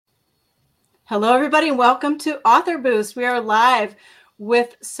Hello, everybody, and welcome to Author Boost. We are live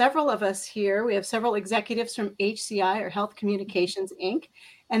with several of us here. We have several executives from HCI, or Health Communications, Inc.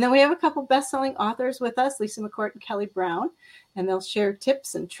 And then we have a couple best-selling authors with us, Lisa McCourt and Kelly Brown. And they'll share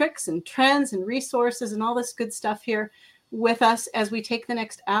tips and tricks and trends and resources and all this good stuff here with us as we take the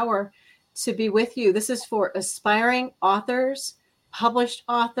next hour to be with you. This is for aspiring authors, published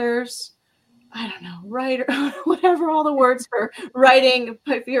authors, I don't know, writer, whatever, all the words for writing.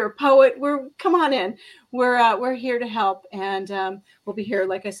 If you're a poet, come on in. We're here to help, and we'll be here,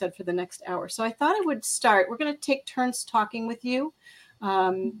 like I said, for the next hour. So I thought I would start. We're going to take turns talking with you,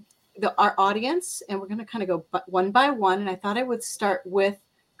 our audience, and we're going to kind of go one by one. And I thought I would start with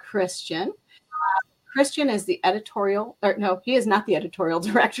Christian. Christian is he is not the editorial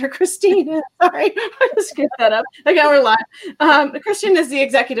director. Christine is, sorry, I just screwed that up. I got her live. Christian is the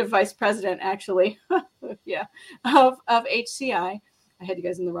executive vice president, actually, of HCI. I had you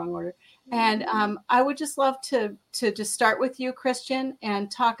guys in the wrong order. And I would just love to just start with you, Christian,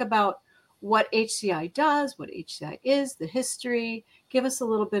 and talk about what HCI does, what HCI is, the history. Give us a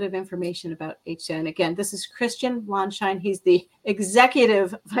little bit of information about HCI. And again, this is Christian Blonshine. He's the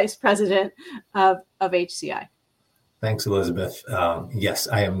executive vice president of HCI. Thanks, Elizabeth. Yes,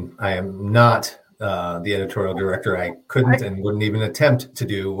 I am not the editorial director. I couldn't and wouldn't even attempt to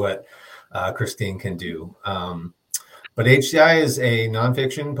do what Christine can do. But HCI is a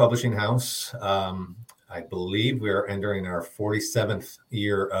nonfiction publishing house. I believe we are entering our 47th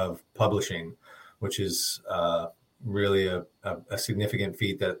year of publishing, which is really a significant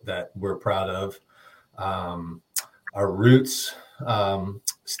feat that we're proud of. Our roots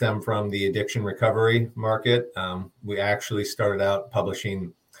stem from the addiction recovery market. We actually started out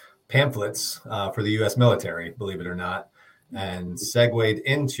publishing pamphlets for the U.S. military, believe it or not, and segued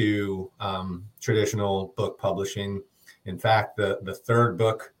into traditional book publishing. In fact, the third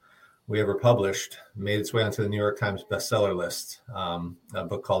book we ever published made its way onto the New York Times bestseller list, a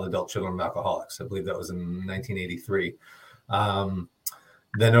book called Adult Children of Alcoholics. I believe that was in 1983.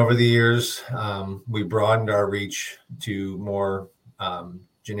 Then over the years, we broadened our reach to more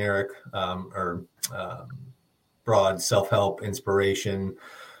generic or broad self-help inspiration.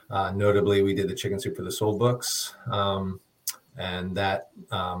 Notably, we did the Chicken Soup for the Soul books. And that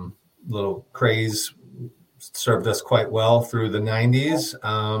little craze served us quite well through the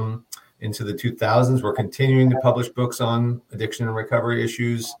 90s. Into the 2000s, we're continuing to publish books on addiction and recovery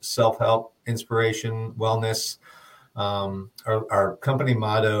issues, self-help, inspiration, wellness. Our company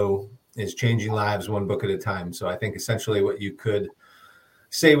motto is changing lives one book at a time. So I think essentially what you could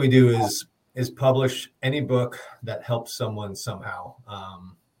say we do is publish any book that helps someone somehow.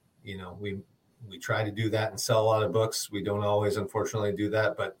 We try to do that and sell a lot of books. We don't always, unfortunately, do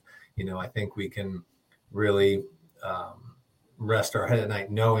that, but I think we can really rest our head at night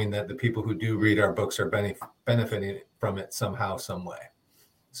knowing that the people who do read our books are benefiting from it somehow, some way.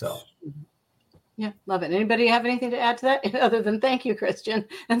 So. Yeah, love it. Anybody have anything to add to that other than thank you, Christian?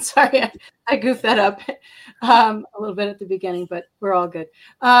 And sorry, I goofed that up a little bit at the beginning, but we're all good.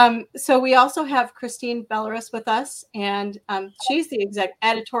 So we also have Christine Bellerus with us, and she's the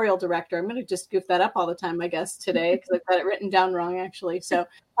editorial director. I'm going to just goof that up all the time, I guess, today, because I've got it written down wrong, actually. So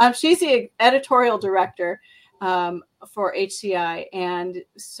she's the editorial director for HCI. And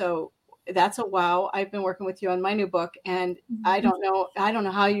so that's a wow. I've been working with you on my new book, and I don't know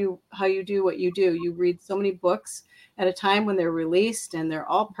how you do what you do. You read so many books at a time when they're released, and they're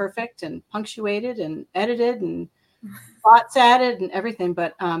all perfect and punctuated and edited and thoughts added and everything.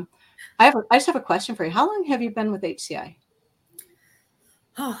 But I just have a question for you. How long have you been with HCI?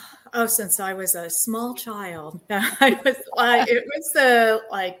 Oh, since I was a small child. It was the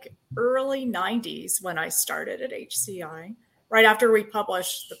early 90s when I started at HCI. Right after we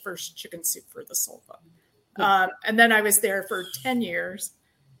published the first Chicken Soup for the Soul book. And then I was there for 10 years.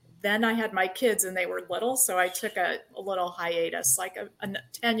 Then I had my kids and they were little. So I took a little hiatus, like a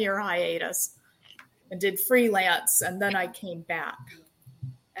 10-year hiatus, and did freelance. And then I came back.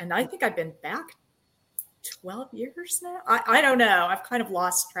 And I think I've been back 12 years now. I don't know. I've kind of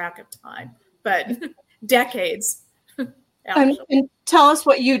lost track of time, but decades. And tell us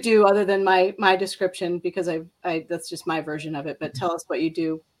what you do other than my description, because I that's just my version of it. But tell us what you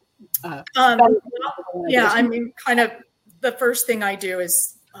do. Kind of the first thing I do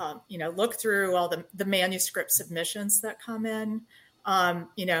is look through all the manuscript submissions that come in,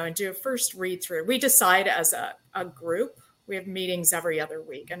 and do a first read through. We decide as a group. We have meetings every other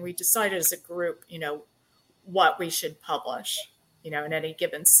week, and we decided as a group, what we should publish, in any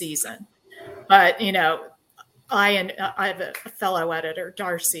given season. But I have a fellow editor,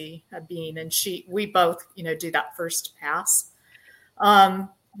 Darcy Bean, and we both, do that first pass.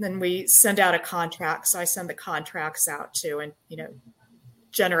 then we send out a contract. So I send the contracts out to, and,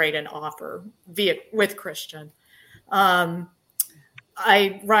 generate an offer with Christian.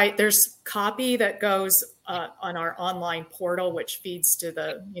 There's copy that goes on our online portal, which feeds to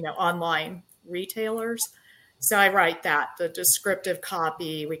the, online retailers. So I write that, the descriptive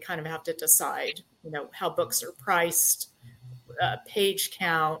copy. We kind of have to decide, how books are priced, page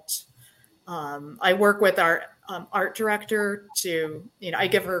count. I work with our art director to, I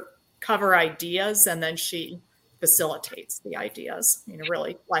give her cover ideas, and then she facilitates the ideas,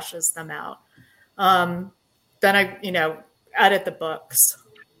 really fleshes them out. Then I, edit the books.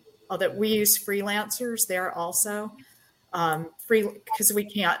 That we use freelancers there also, free, because we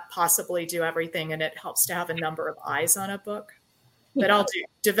can't possibly do everything, and it helps to have a number of eyes on a book. But I'll do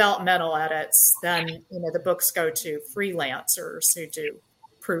developmental edits. Then, the books go to freelancers who do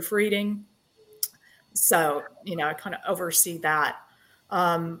proofreading. So, I kind of oversee that.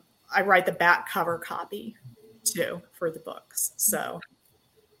 I write the back cover copy too for the books. So,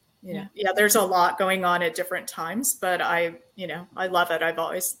 there's a lot going on at different times, but I love it. I've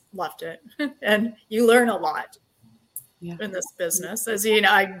always loved it. And you learn a lot in this business. As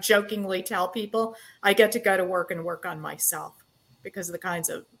I jokingly tell people, I get to go to work and work on myself because of the kinds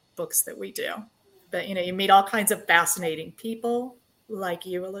of books that we do. But, you meet all kinds of fascinating people like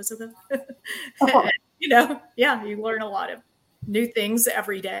you, Elizabeth. And, you learn a lot of new things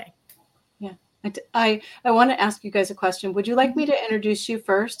every day. Yeah. I want to ask you guys a question. Would you like me to introduce you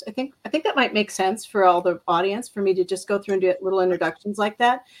first? I think that might make sense for all the audience, for me to just go through and do little introductions like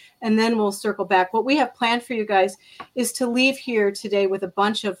that. And then we'll circle back. What we have planned for you guys is to leave here today with a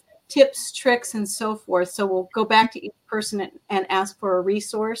bunch of tips, tricks, and so forth. So we'll go back to each person and ask for a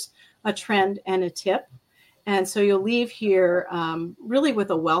resource, a trend, and a tip. And so you'll leave here really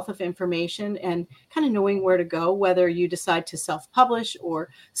with a wealth of information and kind of knowing where to go, whether you decide to self-publish or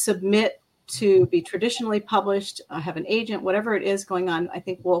submit to be traditionally published, have an agent, whatever it is going on. I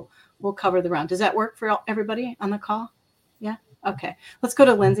think we'll cover the round. Does that work for everybody on the call? Yeah. Okay. Let's go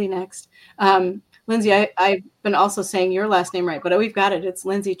to Lindsay next. Lindsay, I've been also saying your last name right, but we've got it. It's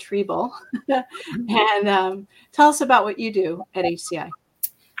Lindsay Treble. And tell us about what you do at HCI.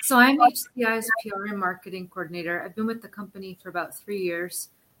 So I'm HCI's PR and marketing coordinator. I've been with the company for about 3 years.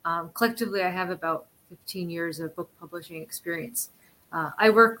 Collectively, I have about 15 years of book publishing experience. I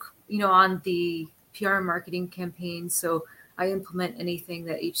work, on the PR and marketing campaign. So I implement anything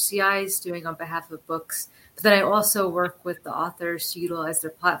that HCI is doing on behalf of books. But then I also work with the authors to utilize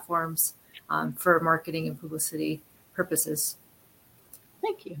their platforms for marketing and publicity purposes.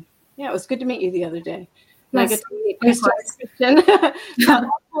 Thank you. Yeah, it was good to meet you the other day. Yes. I get to meet Christian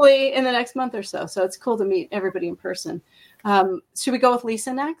hopefully in the next month or so. So it's cool to meet everybody in person. Should we go with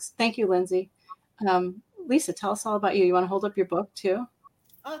Lisa next? Thank you, Lindsay. Lisa, tell us all about you. You want to hold up your book too?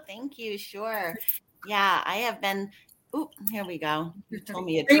 Oh, thank you. Sure. Yeah, I have been. Oh, here we go. You told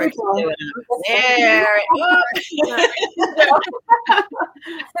me a trick to do it. There.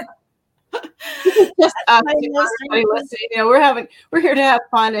 Just we're here to have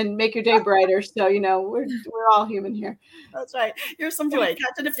fun and make your day brighter. So we're all human here. That's right. Here's some joy.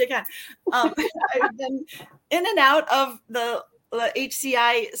 Catch it if you can. I've been in and out of the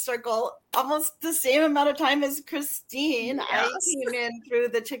HCI circle almost the same amount of time as Christine. Yes. I came in through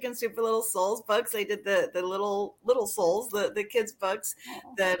the Chicken Soup for Little Souls books. I did the little souls, the kids books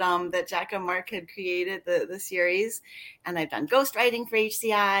that Jack and Mark had created, the series, and I've done ghostwriting for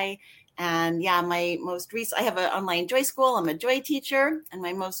HCI. And my most recent, I have an online joy school. I'm a joy teacher, and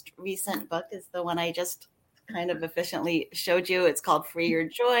my most recent book is the one I just kind of efficiently showed you. It's called Free Your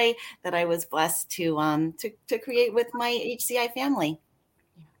Joy, that I was blessed to create with my HCI family.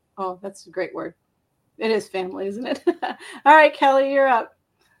 Oh, that's a great word. It is family, isn't it? All right, Kelly, you're up.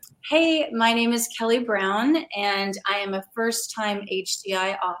 Hey, my name is Kelly Brown, and I am a first-time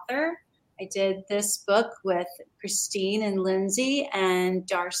HCI author. I did this book with Christine and Lindsay and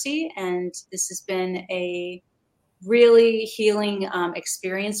Darcy, and this has been a really healing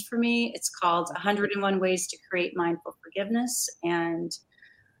experience for me. It's called 101 Ways to Create Mindful Forgiveness, and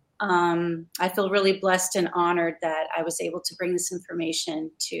I feel really blessed and honored that I was able to bring this information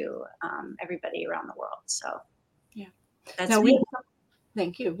to everybody around the world. So, yeah, that's me.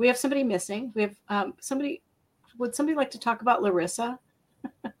 Thank you. We have somebody missing. We have somebody. Would somebody like to talk about Larissa?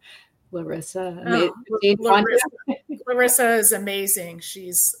 Larissa is amazing.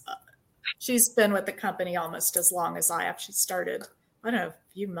 She's been with the company almost as long as I have. She started, I don't know, a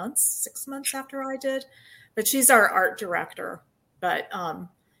few months, 6 months after I did, but she's our art director. But,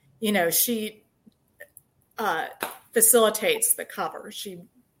 she facilitates the cover. She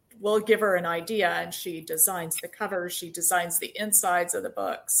we'll give her an idea and she designs the covers, she designs the insides of the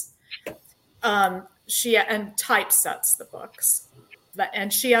books. She typesets the books,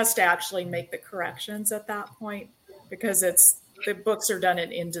 and she has to actually make the corrections at that point because the books are done in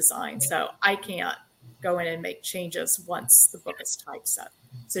InDesign. So I can't go in and make changes once the book is typeset.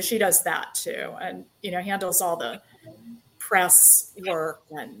 So she does that too, and handles all the press work,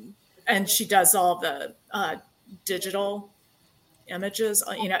 and she does all the digital images,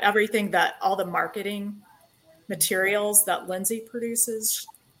 everything that all the marketing materials that Lindsay produces,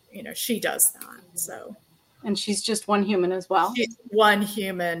 she does that. So, and she's just one human as well. She's one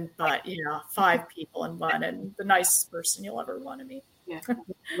human, but 5 people in one, and the nicest person you'll ever want to meet. Yeah,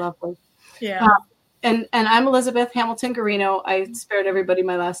 lovely. Yeah. And I'm Elizabeth Hamilton Garino. I spared everybody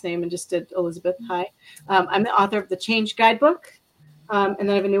my last name and just did Elizabeth. Hi. I'm the author of the Change Guidebook. And then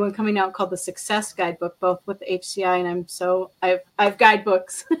I have a new one coming out called the Success Guidebook, both with the HCI. And I have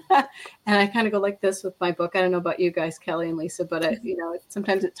guidebooks and I kind of go like this with my book. I don't know about you guys, Kelly and Lisa, but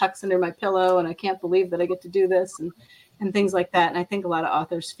sometimes it tucks under my pillow and I can't believe that I get to do this and things like that. And I think a lot of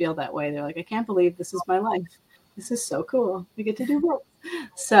authors feel that way. They're like, I can't believe this is my life. This is so cool. We get to do both.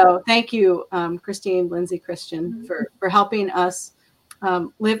 So thank you, Christine, Lindsay, Christian, for helping us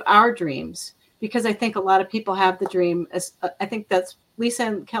live our dreams. Because I think a lot of people have the dream. I think that's Lisa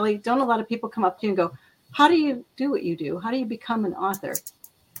and Kelly. Don't a lot of people come up to you and go, how do you do what you do? How do you become an author?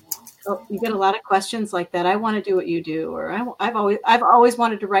 So you get a lot of questions like that. I want to do what you do, or I've always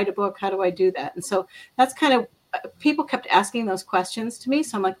wanted to write a book. How do I do that? And so that's kind of, people kept asking those questions to me.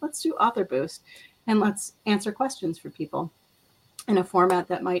 So I'm like, let's do Author Boost and let's answer questions for people in a format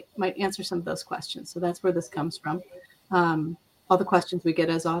that might answer some of those questions. So that's where this comes from. All the questions we get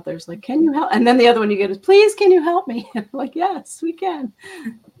as authors, like, can you help? And then the other one you get is, please, can you help me? I'm like, yes, we can.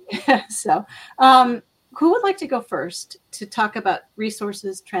 So who would like to go first to talk about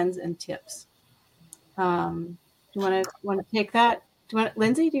resources, trends, and tips? Do you want to take that?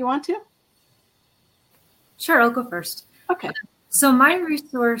 Lindsay, do you want to? Sure, I'll go first. Okay. So my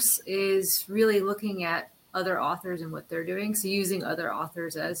resource is really looking at other authors and what they're doing. So using other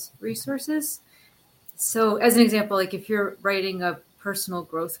authors as resources. So as an example, like if you're writing a personal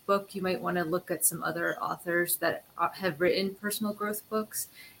growth book, you might want to look at some other authors that have written personal growth books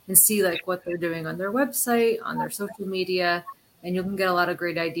and see like what they're doing on their website, on their social media, and you can get a lot of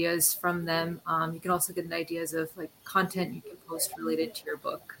great ideas from them. You can also get ideas of like content you can post related to your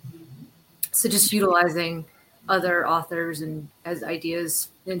book. So just utilizing other authors and as ideas,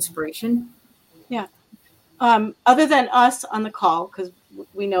 inspiration. Yeah. Other than us on the call, because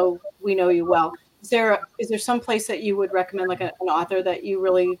we know you well. Is there some place that you would recommend, like an author that you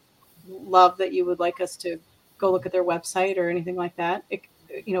really love that you would like us to go look at their website or anything like that,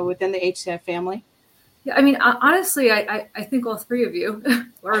 within the HCI family? Yeah, I mean, honestly, I think all 3 of you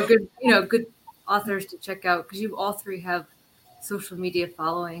are good authors to check out because you all 3 have social media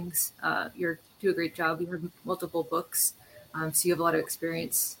followings. You do a great job. You have multiple books, so you have a lot of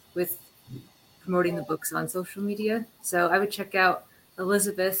experience with promoting the books on social media. So I would check out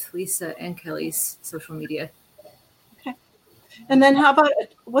Elizabeth, Lisa, and Kelly's social media. Okay. And then how about,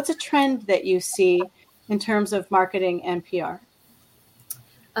 what's a trend that you see in terms of marketing and PR?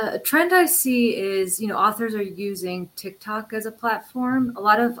 A trend I see is, authors are using TikTok as a platform. A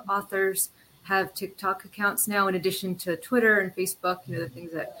lot of authors have TikTok accounts now, in addition to Twitter and Facebook, the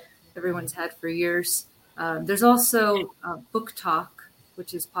things that everyone's had for years. There's also Book Talk,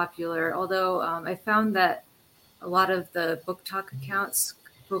 which is popular, although I found that a lot of the Book Talk accounts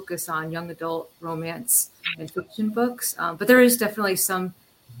focus on young adult romance and fiction books, but there is definitely some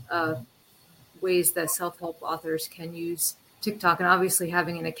ways that self-help authors can use TikTok, and obviously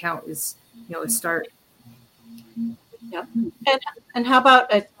having an account is, a start. Yep. And how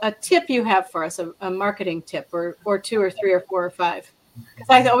about a tip you have for us, a marketing tip, or 2 or 3 or 4 or 5? Because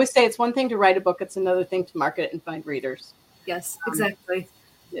I always say it's one thing to write a book; it's another thing to market it and find readers. Yes, exactly.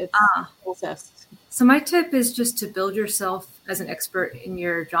 It's process. So my tip is just to build yourself as an expert in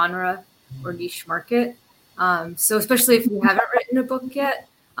your genre or niche market. So especially if you haven't written a book yet,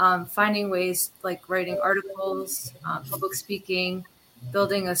 finding ways like writing articles, public speaking,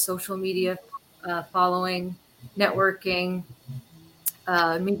 building a social media following, networking,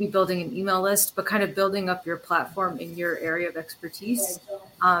 maybe building an email list, but kind of building up your platform in your area of expertise.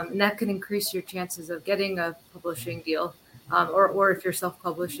 And that can increase your chances of getting a publishing deal. Or if you're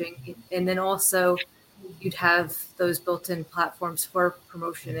self-publishing, and then also you'd have those built-in platforms for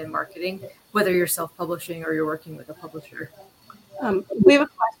promotion and marketing, whether you're self-publishing or you're working with a publisher. We have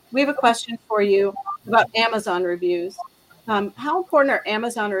a question for you about Amazon reviews. How important are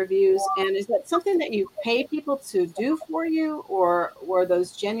Amazon reviews, and is that something that you pay people to do for you, or were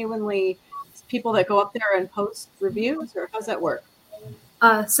those genuinely people that go up there and post reviews, or how's that work?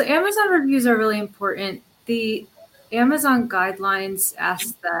 So Amazon reviews are really important. The Amazon guidelines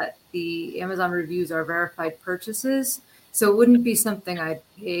ask that the Amazon reviews are verified purchases. So it wouldn't be something I'd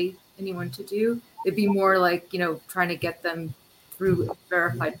pay anyone to do. It'd be more like, trying to get them through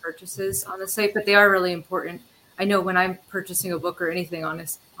verified purchases on the site, but they are really important. I know when I'm purchasing a book or anything,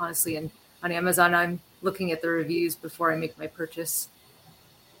 honestly, and on Amazon, I'm looking at the reviews before I make my purchase.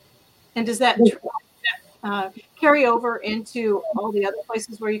 And does that carry over into all the other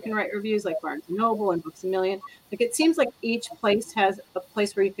places where you can write reviews, like Barnes & Noble and Books A Million? Like, it seems like each place has a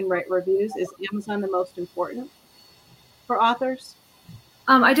place where you can write reviews. Is Amazon the most important for authors?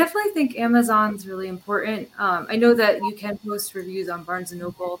 I definitely think Amazon's really important. I know that you can post reviews on Barnes &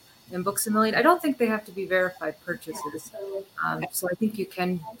 Noble and Books A Million. I don't think they have to be verified purchases. So I think you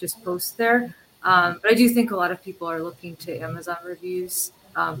can just post there. But I do think a lot of people are looking to Amazon reviews.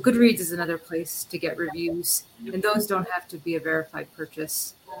 Goodreads is another place to get reviews, and those don't have to be a verified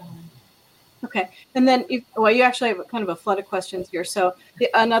purchase. Okay. And then, you actually have kind of a flood of questions here. So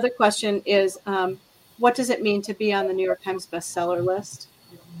another question is, what does it mean to be on the New York Times bestseller list?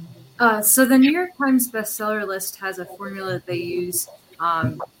 So the New York Times bestseller list has a formula that they use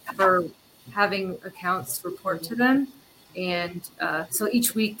for having accounts report to them. And so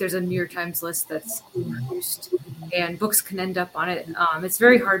each week there's a New York Times list that's produced, and books can end up on it. It's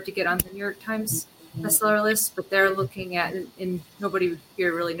very hard to get on the New York Times bestseller list, but they're looking at, and nobody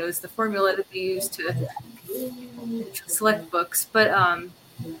here really knows the formula that they use to select books. But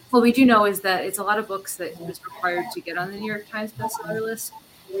what we do know is that it's a lot of books that is required to get on the New York Times bestseller list,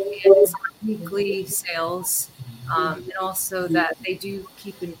 and it's weekly sales, and also that they do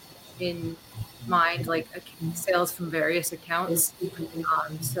keep in mind like sales from various accounts.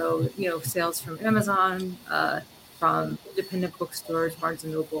 So sales from Amazon, from independent bookstores, Barnes &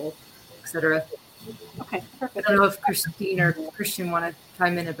 Noble, etc. Okay, perfect. I don't know if Christine or Christian want to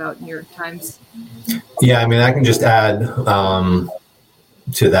chime in about New York Times. Yeah, I mean, I can just add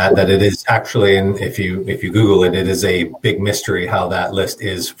to that it is actually, and if you Google it, it is a big mystery how that list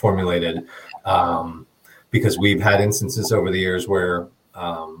is formulated, because we've had instances over the years where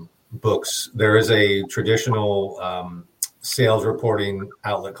books, there is a traditional sales reporting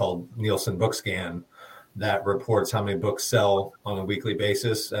outlet called Nielsen Bookscan that reports how many books sell on a weekly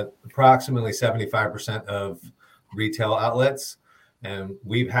basis at approximately 75% of retail outlets. And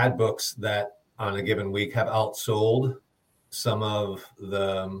we've had books that on a given week have outsold some of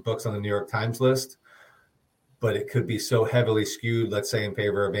the books on the New York Times list, but it could be so heavily skewed, let's say in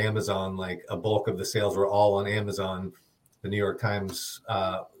favor of Amazon, like a bulk of the sales were all on Amazon. The New York Times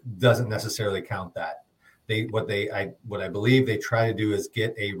doesn't necessarily count that. What I believe they try to do is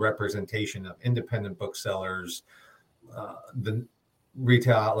get a representation of independent booksellers, the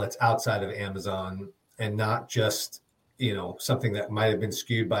retail outlets outside of Amazon, and not just something that might have been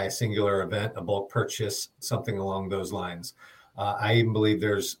skewed by a singular event, a bulk purchase, something along those lines. I even believe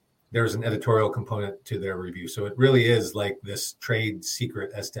there's an editorial component to their review, so it really is like this trade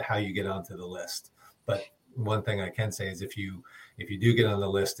secret as to how you get onto the list. But one thing I can say is if you do get on the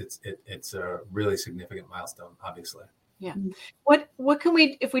list, it's a really significant milestone, obviously. Yeah. What can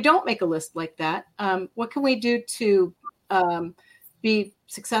we, if we don't make a list like that, what can we do to be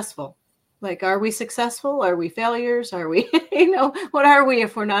successful? Like, are we successful? Are we failures? Are we, what are we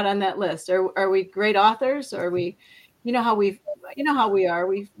if we're not on that list? Are we great authors? Are we, how we are?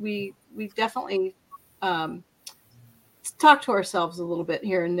 We've definitely talk to ourselves a little bit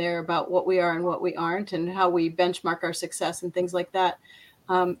here and there about what we are and what we aren't, and how we benchmark our success and things like that.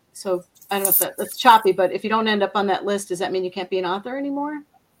 So I don't know if that's choppy, but if you don't end up on that list, does that mean you can't be an author anymore?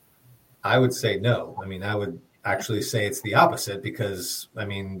 I would say no. I mean, I would actually say it's the opposite, because I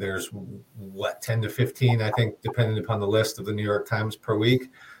mean, there's 10 to 15, I think, depending upon the list of the New York Times per week.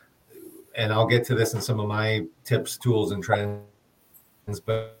 And I'll get to this in some of my tips, tools, and trends,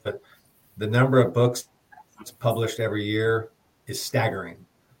 but the number of books published every year is staggering.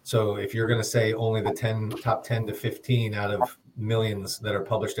 So if you're going to say only the top 10 to 15 out of millions that are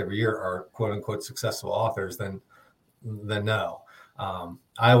published every year are quote unquote successful authors, then no.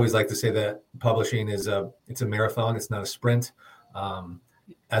 I always like to say that publishing it's a marathon. It's not a sprint.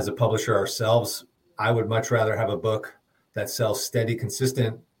 As a publisher ourselves, I would much rather have a book that sells steady,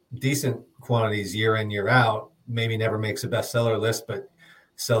 consistent, decent quantities year in, year out, maybe never makes a bestseller list, but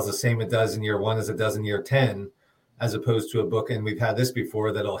sells the same it does in year 1 as it does in year 10, as opposed to a book, and we've had this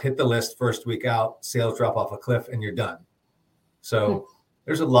before, that'll hit the list first week out, sales drop off a cliff, and you're done. So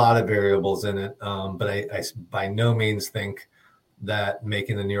there's a lot of variables in it, but I by no means think that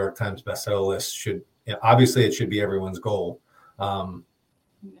making the New York Times bestseller list should, obviously it should be everyone's goal.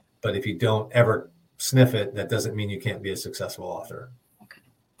 But if you don't ever sniff it, that doesn't mean you can't be a successful author. Okay.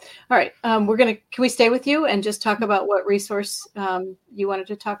 All right. Can we stay with you and just talk about what resource you wanted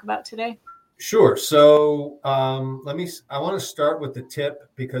to talk about today? Sure. So I want to start with the tip,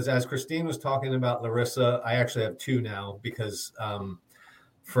 because as Christine was talking about Larissa, I actually have two now, because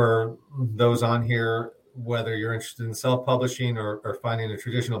for those on here, whether you're interested in self-publishing or finding a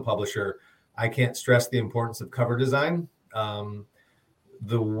traditional publisher, I can't stress the importance of cover design.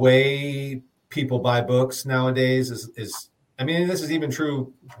 The way people buy books nowadays is, I mean, this is even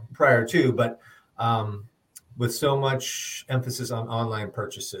true prior to, but with so much emphasis on online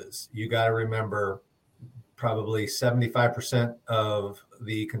purchases, you got to remember probably 75% of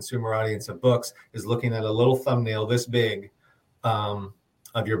the consumer audience of books is looking at a little thumbnail this big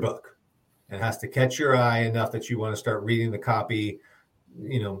of your book. It has to catch your eye enough that you want to start reading the copy,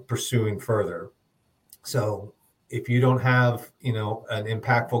 pursuing further. So if you don't have, an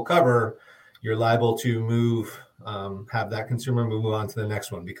impactful cover, you're liable to have that consumer move on to the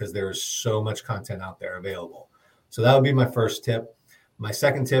next one, because there is so much content out there available. So that would be my first tip. My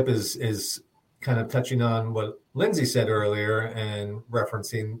second tip is kind of touching on what Lindsay said earlier and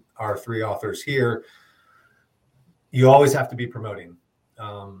referencing our three authors here. You always have to be promoting,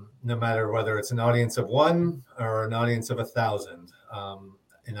 no matter whether it's an audience of one or an audience of 1,000.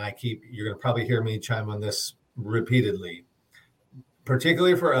 And you're going to probably hear me chime on this repeatedly,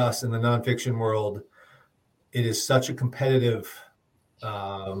 particularly for us in the nonfiction world. It is such a competitive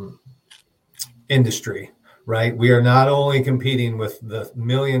industry, right? We are not only competing with the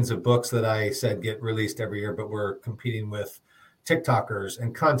millions of books that I said get released every year, but we're competing with TikTokers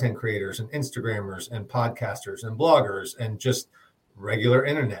and content creators and Instagrammers and podcasters and bloggers and just regular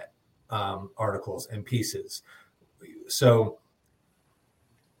internet articles and pieces. So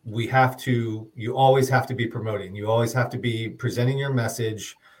you always have to be promoting. You always have to be presenting your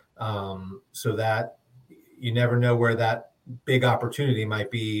message, so that you never know where that big opportunity might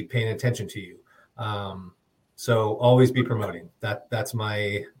be paying attention to you. So always be promoting. That's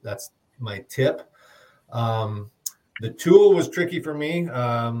my tip. The tool was tricky for me,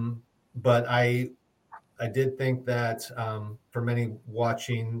 but I did think that for many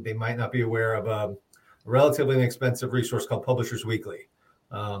watching, they might not be aware of a relatively inexpensive resource called Publishers Weekly.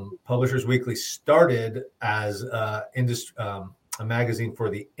 Publishers Weekly started as a magazine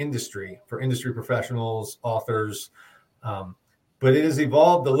for the industry, for industry professionals, authors, but it has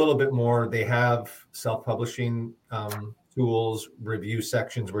evolved a little bit more. They have self-publishing tools, review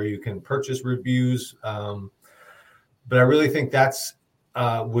sections where you can purchase reviews, but I really think that's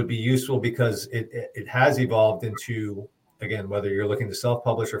would be useful, because it has evolved into, again, whether you're looking to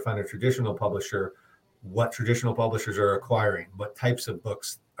self-publish or find a traditional publisher, what traditional publishers are acquiring, what types of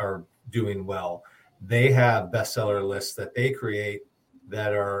books are doing well. They have bestseller lists that they create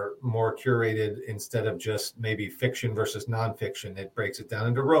that are more curated, instead of just maybe fiction versus nonfiction. It breaks it down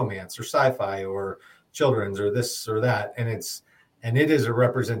into romance or sci-fi or children's or this or that. And it is a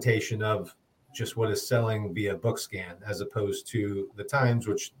representation of just what is selling via BookScan, as opposed to the Times,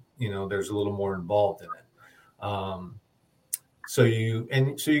 which, there's a little more involved in it. So you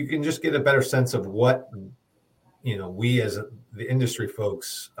can just get a better sense of what, we as the industry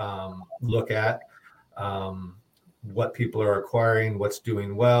folks look at, what people are acquiring, what's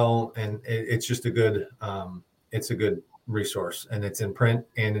doing well. And it's just a good resource, and it's in print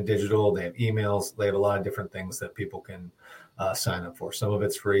and in digital. They have emails. They have a lot of different things that people can sign up for. Some of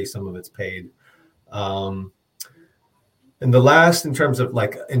it's free, some of it's paid. And the last, in terms of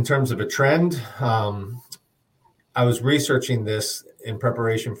a trend, I was researching this in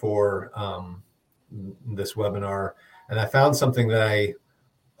preparation for this webinar, and I found something that I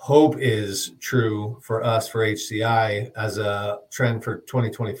hope is true for us, for HCI, as a trend for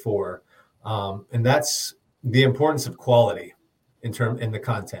 2024. And that's the importance of quality in the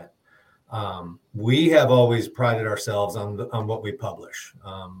content. We have always prided ourselves on what we publish.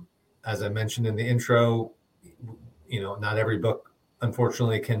 As I mentioned in the intro, not every book,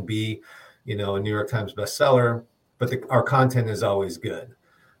 unfortunately, can be, a New York Times bestseller, but our content is always good.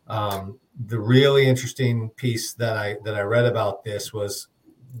 The really interesting piece that I read about this was,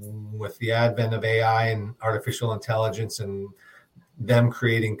 with the advent of AI and artificial intelligence and them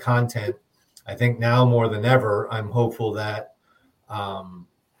creating content, I think now more than ever, I'm hopeful that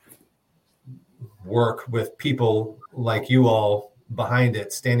work with people like you all behind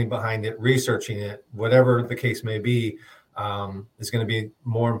it, standing behind it, researching it, whatever the case may be, is going to be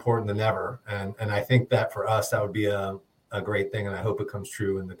more important than ever. And I think that for us, that would be a a great thing, and I hope it comes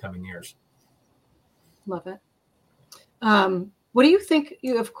true in the coming years. Love it. What do you think?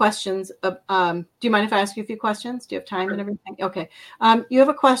 You have questions. Do you mind if I ask you a few questions? Do you have time and everything? Okay. You have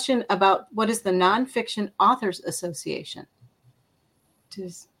a question about what is the Nonfiction Authors Association?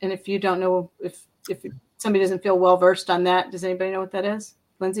 And if you don't know, if somebody doesn't feel well versed on that, does anybody know what that is?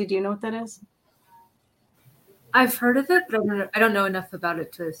 Lindsay, do you know what that is? I've heard of it, but I don't know enough about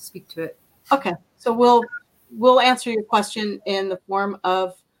it to speak to it. Okay. So we'll answer your question in the form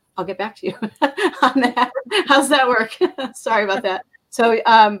of, I'll get back to you on that. How's that work? Sorry about that. So,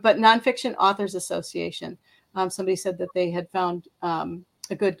 but Nonfiction Authors Association, somebody said that they had found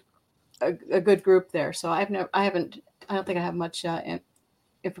a good group there. So I don't think I have much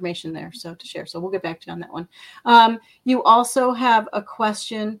information there to share. So we'll get back to you on that one. You also have a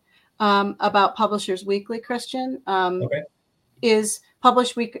question about Publishers Weekly, Christian. Okay. Is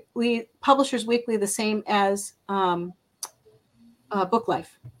Publishers Weekly the same as Book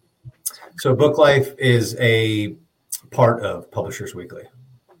Life? So Book Life is a part of Publishers Weekly.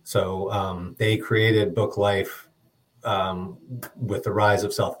 So they created Book Life with the rise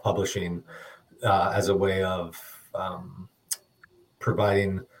of self-publishing as a way of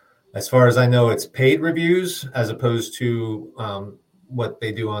providing, as far as I know, it's paid reviews as opposed to what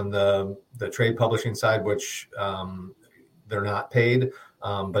they do on the trade publishing side, which they're not paid,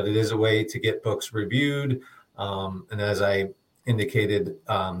 but it is a way to get books reviewed. And as I indicated,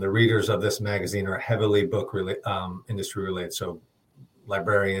 the readers of this magazine are heavily book industry related, so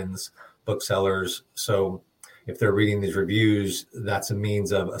librarians, booksellers. So if they're reading these reviews, that's a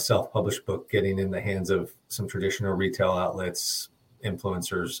means of a self-published book getting in the hands of some traditional retail outlets,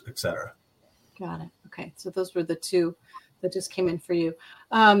 influencers, etc. Got it. Okay, so those were the two that just came in for you.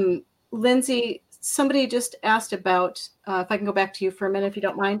 Lindsay, somebody just asked about, if I can go back to you for a minute, if you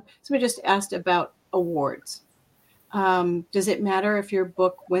don't mind. Somebody just asked about awards. Does it matter if your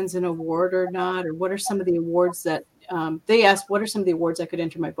book wins an award or not? Or what are some of the awards that they asked, what are some of the awards I could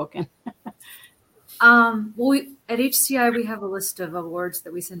enter my book in? Well, at HCI, we have a list of awards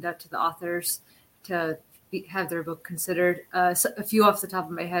that we send out to the authors to have their book considered. So a few off the top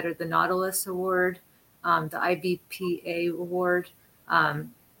of my head are the Nautilus Award, the IBPA Award.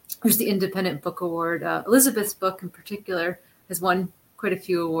 There's the Independent Book Award. Elizabeth's book in particular has won quite a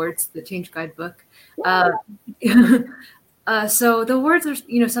few awards, the Change Guide book. So the awards are,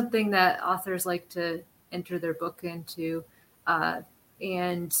 something that authors like to enter their book into.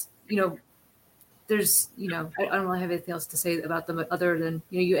 And, there's, I don't really have anything else to say about them other than,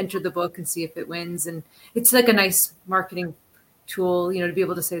 you enter the book and see if it wins. And it's like a nice marketing tool, to be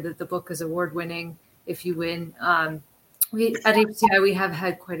able to say that the book is award winning if you win. We at HCI, we have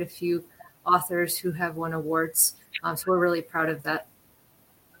had quite a few authors who have won awards. So we're really proud of that.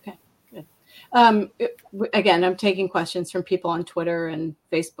 Okay, good. Again, I'm taking questions from people on Twitter and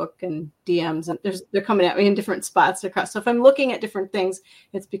Facebook and DMs, and they're coming at me in different spots across. So if I'm looking at different things,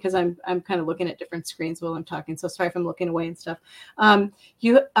 it's because I'm kind of looking at different screens while I'm talking. So sorry if I'm looking away and stuff.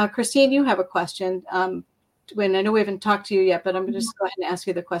 Christine, you have a question. When I know we haven't talked to you yet, but I'm going to just go ahead and ask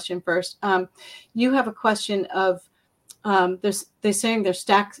you the question first. You have a question of they're saying their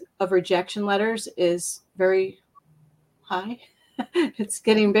stack of rejection letters is very high. It's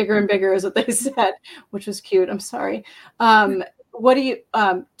getting bigger and bigger, is what they said, which was cute. I'm sorry. What do you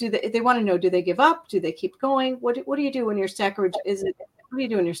do? They want to know? Do they give up? Do they keep going? What do you do when your stack what do you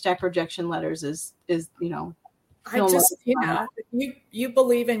do when your stack rejection letters is I just you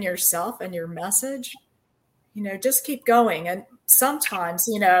believe in yourself and your message. Just keep going. And sometimes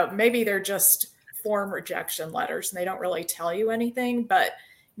maybe they're just form rejection letters and they don't really tell you anything, but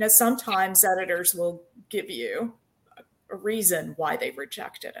sometimes editors will give you a reason why they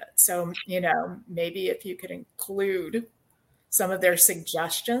rejected it. So, maybe if you could include some of their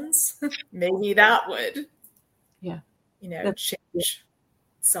suggestions, maybe that would, change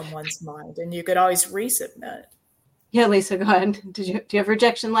someone's mind, and you could always resubmit. Yeah, Lisa, go ahead. Do you have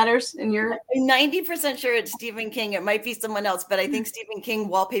rejection letters in your? I'm 90% sure it's Stephen King. It might be someone else, but I think Stephen King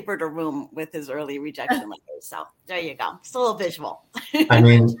wallpapered a room with his early rejection letters. So there you go. It's a little visual.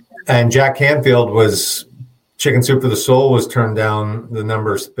 And Jack Canfield was Chicken Soup for the Soul was turned down. The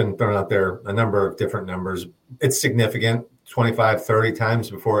number's been thrown out there, a number of different numbers. It's significant, 25, 30 times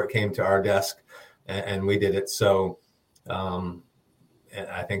before it came to our desk, and we did it. So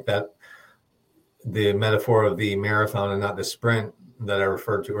I think that the metaphor of the marathon and not the sprint that I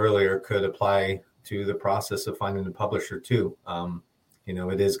referred to earlier could apply to the process of finding a publisher too.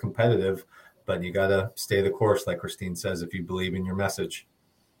 It is competitive, but you got to stay the course, like Christine says, if you believe in your message.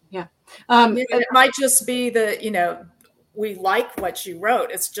 Yeah. It might just be that, we like what you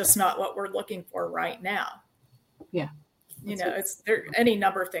wrote. It's just not what we're looking for right now. Yeah. you know, it's there any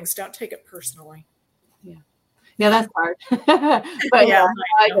number of things. Don't take it personally. Yeah, that's hard. But yeah,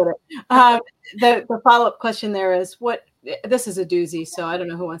 I get it. The follow-up question there is this is a doozy, so I don't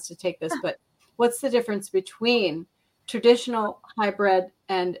know who wants to take this, but what's the difference between traditional, hybrid,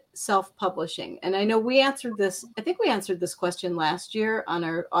 and self-publishing? And I know I think we answered this question last year on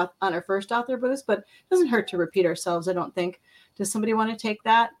our first author boost, but it doesn't hurt to repeat ourselves, I don't think. Does somebody want to take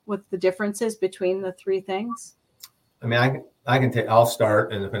that? What the differences between the three things? I mean, I'll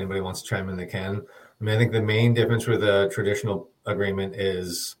start, and if anybody wants to chime in, they can. I mean, I think the main difference with a traditional agreement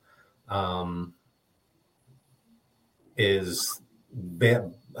is the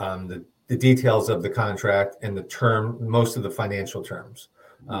details of the contract and the term, most of the financial terms.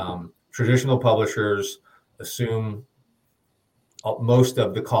 Traditional publishers assume most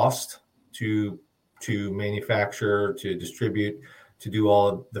of the cost to manufacture, to distribute, to do all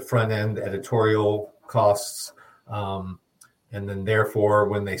of the front end editorial costs. And then therefore,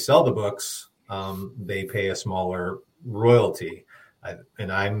 when they sell the books, they pay a smaller royalty.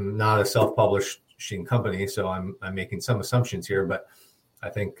 And I'm not a self-publishing company, so I'm making some assumptions here, but I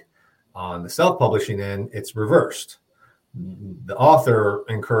think on the self-publishing end, it's reversed. The author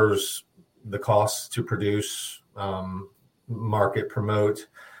incurs the costs to produce, market, promote,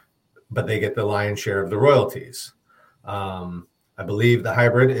 but they get the lion's share of the royalties. I believe the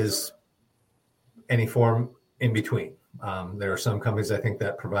hybrid is any form in between. There are some companies, I think,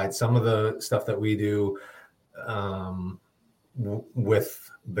 that provide some of the stuff that we do with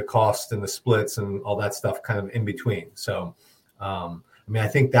the cost and the splits and all that stuff kind of in between. So, I mean, I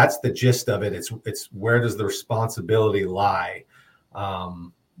think that's the gist of it. It's where does the responsibility lie?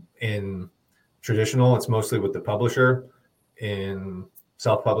 In traditional, it's mostly with the publisher. In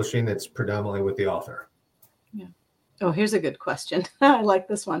self-publishing, it's predominantly with the author. Yeah. Oh, here's a good question. I like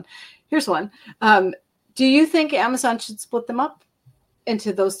this one. Here's one. Do you think Amazon should split them up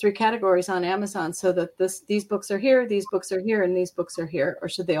into those three categories on Amazon so that these books are here, these books are here, and these books are here? Or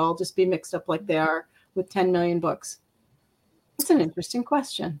should they all just be mixed up like they are with 10 million books? It's an interesting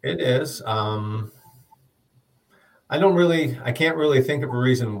question. It is. I can't really think of a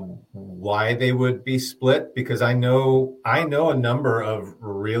reason why they would be split, because I know a number of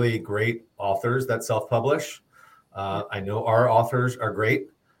really great authors that self-publish. I know our authors are great.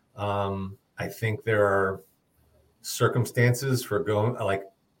 I think there are circumstances for going like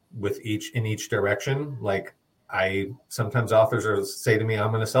in each direction. Like sometimes authors say to me,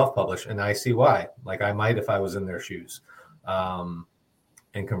 I'm going to self-publish, and I see why. Like I might if I was in their shoes.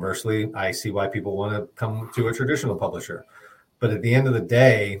 And conversely, I see why people want to come to a traditional publisher. But at the end of the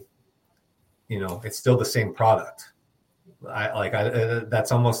day, it's still the same product.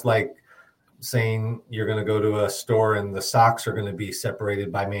 That's almost like saying you're going to go to a store and the socks are going to be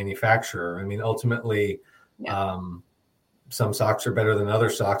separated by manufacturer. I mean, ultimately, some socks are better than other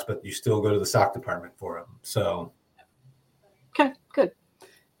socks, but you still go to the sock department for them. So, okay, good.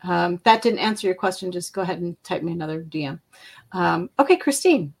 That didn't answer your question. Just go ahead and type me another DM. Okay,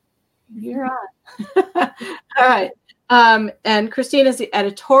 Christine, you're on. All right. And Christine is the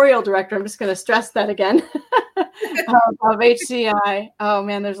editorial director. I'm just going to stress that again of HCI. Oh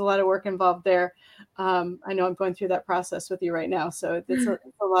man, there's a lot of work involved there. I know I'm going through that process with you right now. So it's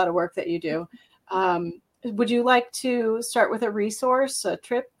a lot of work that you do. Would you like to start with a resource, a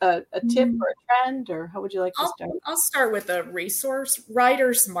tip, or a trend, or how would you like to start? I'll start with a resource,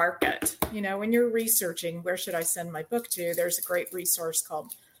 Writer's Market. When you're researching, where should I send my book to? There's a great resource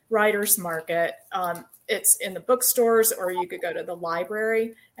called Writer's Market. It's in the bookstores, or you could go to the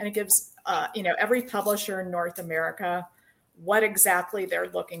library, and it gives, every publisher in North America what exactly they're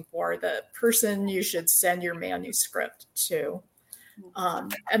looking for, the person you should send your manuscript to.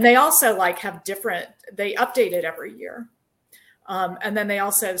 And they also have they update it every year. And then they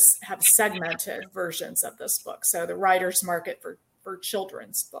also have segmented versions of this book. So the Writer's Market for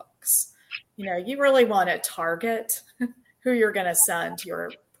children's books. You really want to target who you're going to send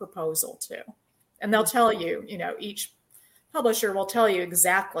your proposal to. And they'll tell you, each publisher will tell you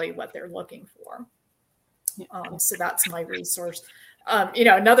exactly what they're looking for. So that's my resource.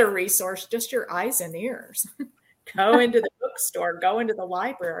 Another resource, just your eyes and ears. Go into the bookstore, go into the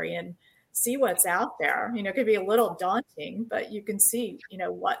library and see what's out there. It could be a little daunting, but you can see,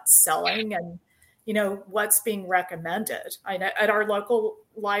 what's selling and, what's being recommended. At our local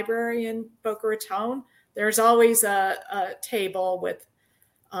library in Boca Raton, there's always a table with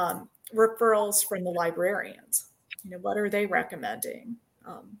referrals from the librarians. What are they recommending?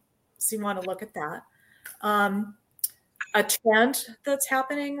 So you want to look at that. A trend that's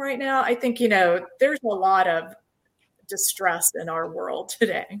happening right now, I think, there's a lot of distress in our world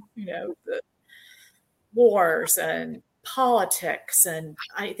today, the wars and politics, and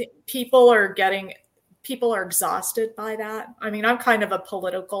I think people are exhausted by that. I mean, I'm kind of a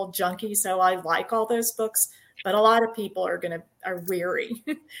political junkie, so I like all those books, but a lot of people are weary.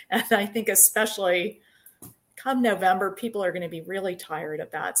 And I think especially come November, people are going to be really tired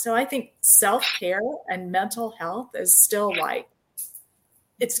of that. So I think self-care and mental health is still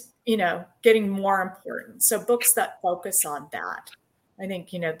it's, getting more important. So books that focus on that, I think,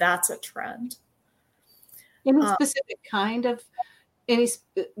 that's a trend. Any specific kind of,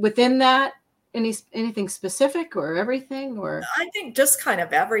 within that, anything specific or everything, or? I think just kind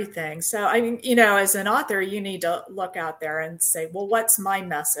of everything. So, I mean, as an author, you need to look out there and say, well, what's my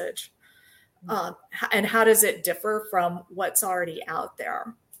message? And how does it differ from what's already out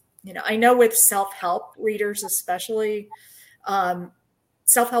there? I know with self-help readers, especially,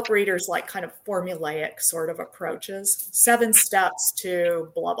 self-help readers like kind of formulaic sort of approaches, 7 steps to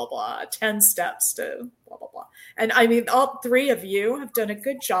blah, blah, blah, 10 steps to blah, blah, blah. And I mean, all 3 of you have done a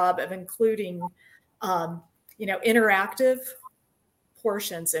good job of including, interactive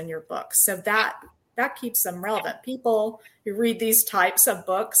portions in your books. So that keeps them relevant. People who read these types of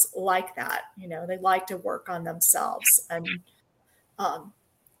books like that, they like to work on themselves. And,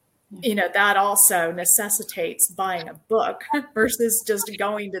 that also necessitates buying a book versus just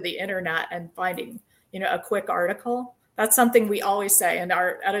going to the internet and finding, a quick article. That's something we always say in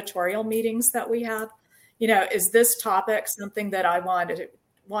our editorial meetings that we have. Is this topic something that I want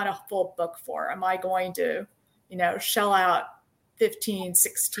a full book for? Am I going to, shell out $15,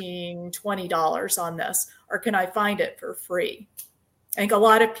 $16, $20 on this, or can I find it for free? I think a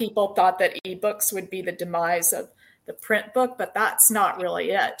lot of people thought that ebooks would be the demise of the print book, but that's not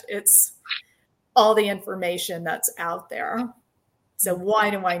really it. It's all the information that's out there. So why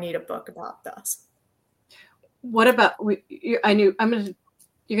do I need a book about this? What about, you're going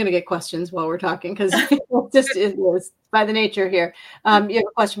to get questions while we're talking, because it is by the nature here. You have a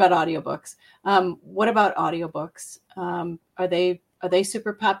question about audiobooks. What about audiobooks? Are they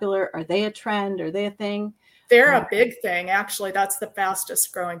super popular? Are they a trend? Are they a thing? They're a big thing. Actually, that's the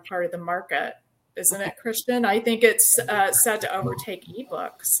fastest growing part of the market, isn't it, Christian? I think it's set to overtake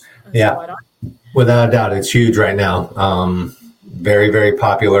ebooks. Yeah, without a doubt, it's huge right now. Very, very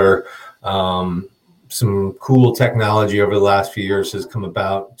popular. Some cool technology over the last few years has come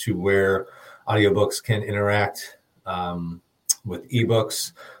about to where audiobooks can interact with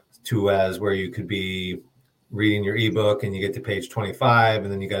ebooks, where you could be reading your ebook and you get to page 25,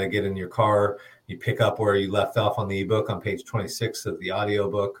 and then you got to get in your car, you pick up where you left off on the ebook on page 26 of the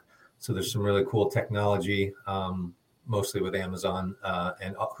audiobook. So there's some really cool technology, mostly with Amazon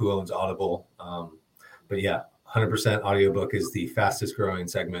and who owns Audible. But yeah, 100% audiobook is the fastest growing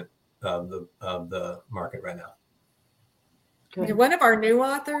segment of the market right now. Good. One of our new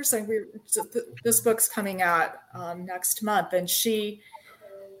authors, and this book's coming out next month, and she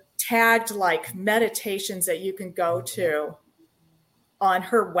tagged like meditations that you can go to on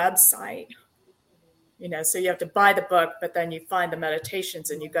her website. So you have to buy the book, but then you find the meditations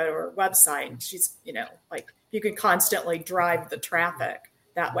and you go to her website, and she's, like you can constantly drive the traffic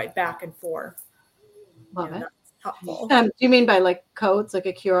that way back and forth. Love it. Helpful. Do you mean by like codes, like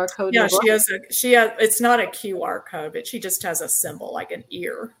a QR code? Yeah, she has. It's not a QR code, but she just has a symbol like an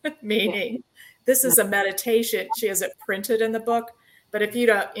ear, meaning this is a meditation. She has it printed in the book. But if you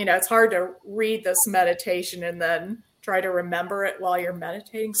don't, it's hard to read this meditation and then try to remember it while you're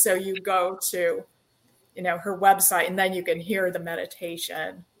meditating. So you go to, her website, and then you can hear the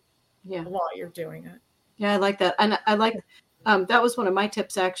meditation while you're doing it. Yeah, I like that. And I like that was one of my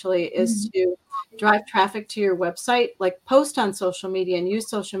tips actually, is to drive traffic to your website, like post on social media and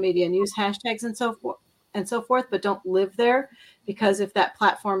use hashtags and so forth, but don't live there, because if that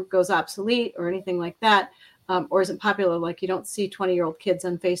platform goes obsolete or anything like that, or isn't popular, like you don't see 20-year-old kids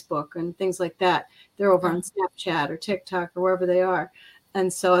on Facebook and things like that. They're over on Snapchat or TikTok or wherever they are.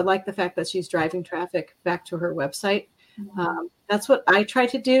 And so I like the fact that she's driving traffic back to her website. That's what I try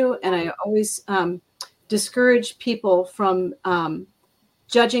to do. And I always discourage people from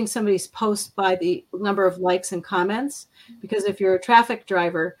judging somebody's post by the number of likes and comments, because if you're a traffic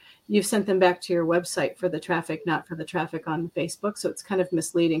driver, you've sent them back to your website for the traffic, not for the traffic on Facebook. So it's kind of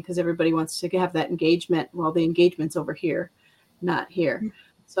misleading, because everybody wants to have that engagement while the engagement's over here, not here.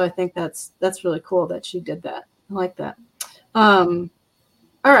 So I think that's really cool that she did that. I like that.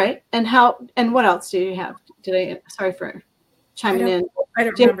 All right. And what else do you have today? Sorry for chiming in. I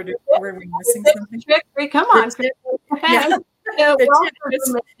don't remember. Were we missing something? Come on. Yeah.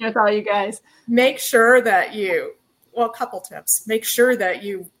 With all you guys. Make sure that a couple tips. Make sure that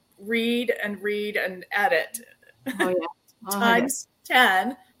you read and edit. Oh, yeah.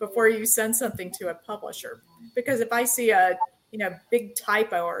 10 before you send something to a publisher. Because if I see a big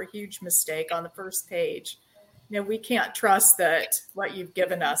typo or a huge mistake on the first page, we can't trust that what you've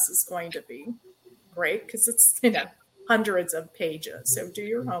given us is going to be great, because it's hundreds of pages. So do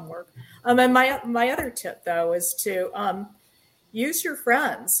your homework. And my other tip though is to use your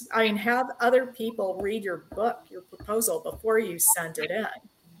friends. I mean, have other people read your book, your proposal, before you send it in.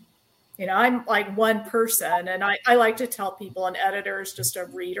 I'm like one person, and I like to tell people an editor is just a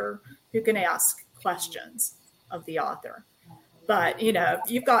reader who can ask questions of the author. But,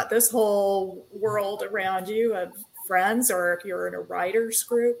 you've got this whole world around you of friends, or if you're in a writer's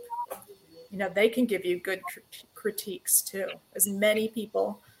group, they can give you good critiques too. As many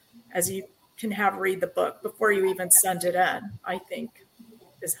people as you can have read the book before you even send it in, I think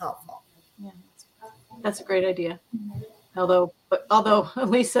is helpful. Yeah, that's a great idea. Although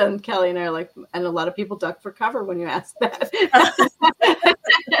Lisa and Kelly and I are like, and a lot of people duck for cover when you ask that.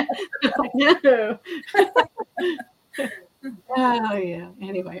 No. Oh yeah.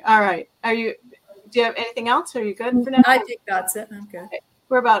 Anyway, all right. Do you have anything else? Are you good for now? I think that's it. I'm good. Okay.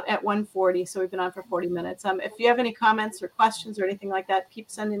 We're about at 1:40, so we've been on for 40 minutes. If you have any comments or questions or anything like that, keep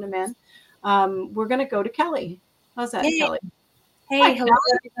sending them in. We're going to go to Kelly. How's that, Kelly? Hey, hi, hello,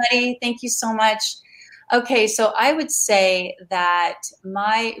 everybody. Thank you so much. Okay, so I would say that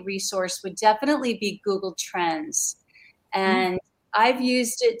my resource would definitely be Google Trends. And I've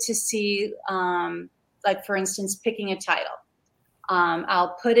used it to see, like, for instance, picking a title.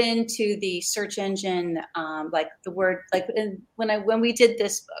 I'll put into the search engine, like the word, like when we did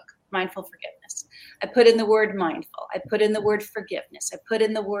this book, Mindful Forgiveness, I put in the word mindful. I put in the word forgiveness. I put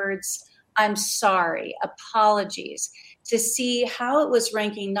in the words, I'm sorry, apologies, to see how it was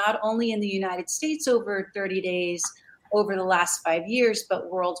ranking not only in the United States over 30 days over the last 5 years, but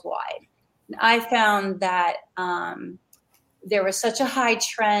worldwide. I found that there was such a high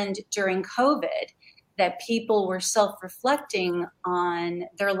trend during COVID that people were self-reflecting on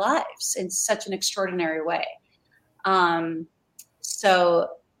their lives in such an extraordinary way. So,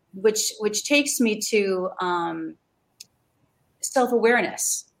 which takes me to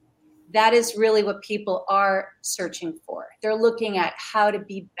self-awareness. That is really what people are searching for. They're looking at how to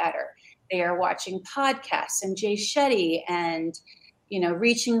be better. They are watching podcasts and Jay Shetty and,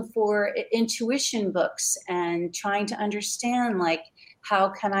 reaching for intuition books and trying to understand, like, how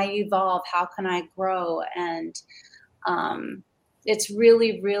can I evolve? How can I grow? And it's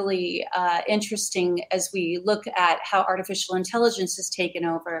really, really interesting as we look at how artificial intelligence has taken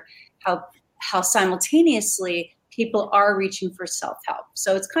over, how simultaneously people are reaching for self-help.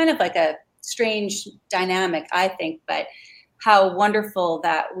 So it's kind of like a strange dynamic, I think, but how wonderful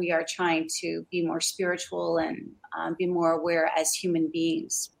that we are trying to be more spiritual and be more aware as human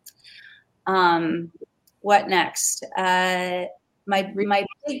beings. What next? I'm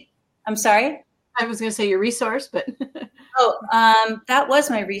sorry? I was going to say your resource, but. That was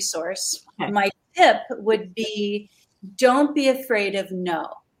my resource. Okay. My tip would be, don't be afraid of no.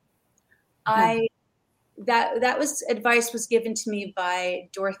 That was advice was given to me by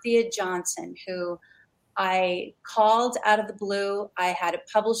Dorothea Johnson, who I called out of the blue. I had a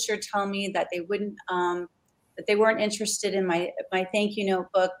publisher tell me that they wouldn't, that they weren't interested in my thank you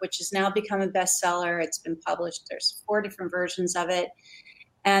note book, which has now become a bestseller. It's been published. There's 4 different versions of it.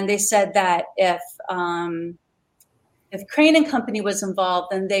 And they said that if Crane and Company was involved,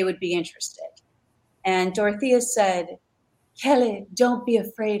 then they would be interested. And Dorothea said, Kelly, don't be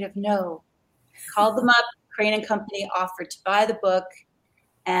afraid of no. Called them up. Crane and Company offered to buy the book.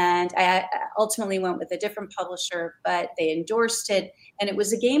 And I ultimately went with a different publisher, but they endorsed it. And it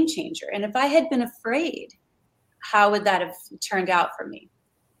was a game changer. And if I had been afraid, how would that have turned out for me?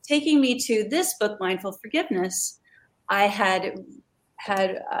 Taking me to this book, Mindful Forgiveness, I had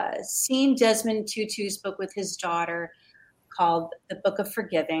seen Desmond Tutu's book with his daughter called The Book of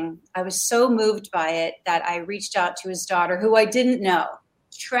Forgiving. I was so moved by it that I reached out to his daughter, who I didn't know,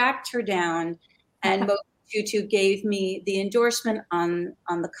 tracked her down, and Tutu gave me the endorsement on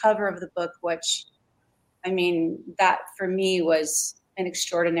the cover of the book, which, I mean, that for me was an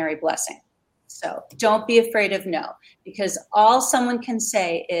extraordinary blessing. So don't be afraid of no, because all someone can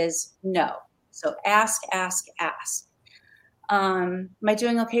say is no. So ask, ask, ask. Am I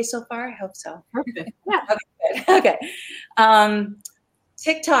doing okay so far? I hope so. Perfect. Yeah. Okay, good.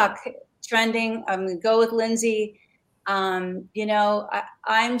 TikTok trending. I'm going to go with Lindsay. I'm not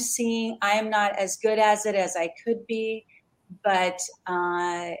as good as it as I could be, but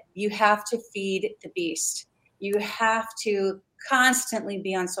you have to feed the beast. You have to constantly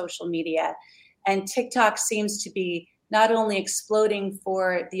be on social media. And TikTok seems to be not only exploding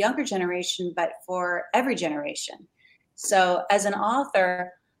for the younger generation, but for every generation. So as an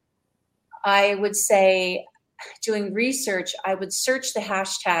author, I would say, doing research, I would search the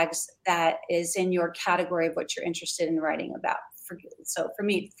hashtags that is in your category of what you're interested in writing about. So for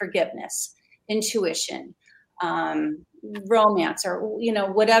me, forgiveness, intuition, romance, or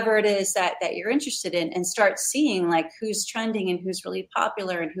whatever it is that you're interested in, and start seeing like who's trending and who's really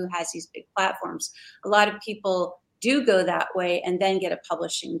popular and who has these big platforms. A lot of people do go that way and then get a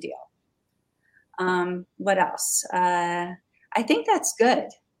publishing deal. What else? I think that's good.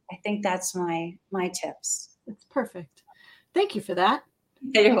 I think that's my tips. That's perfect. Thank you for that.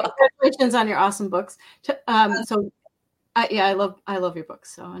 You're welcome. Congratulations on your awesome books. I love your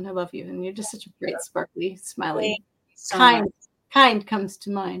books. So, and I love you, and you're just such a great, sparkly, smiley, kind comes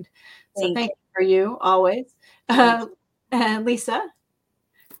to mind. So thank you for you always. And Lisa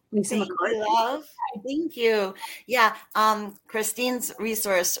Thank McCord. you, love. Thank you. Yeah. Christine's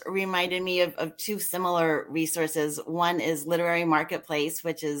resource reminded me of two similar resources. One is Literary Marketplace,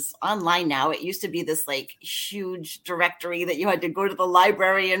 which is online now. It used to be this like huge directory that you had to go to the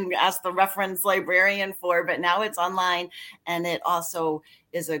library and ask the reference librarian for, but now it's online. And it also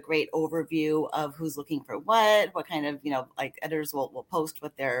is a great overview of who's looking for what kind of, like editors will post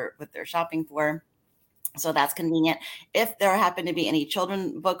what they're shopping for. So that's convenient. If there happen to be any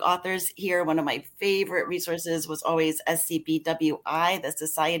children book authors here, one of my favorite resources was always SCBWI, the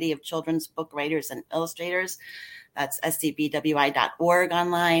Society of Children's Book Writers and Illustrators. That's scbwi.org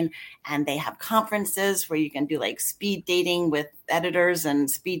online. And they have conferences where you can do like speed dating with editors and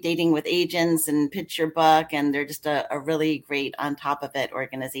speed dating with agents and pitch your book. And they're just a really great on top of it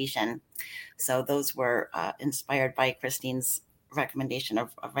organization. So those were inspired by Christine's recommendation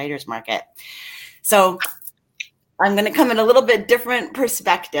of Writer's Market. So I'm going to come in a little bit different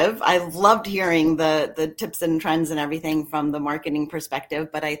perspective. I loved hearing the tips and trends and everything from the marketing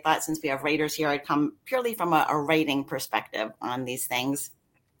perspective, but I thought since we have writers here, I'd come purely from a writing perspective on these things.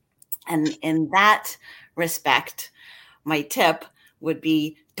 And in that respect, my tip would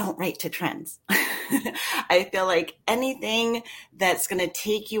be don't write to trends. I feel like anything that's going to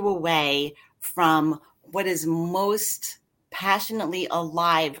take you away from what is most passionately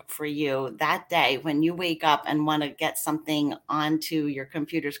alive for you that day when you wake up and want to get something onto your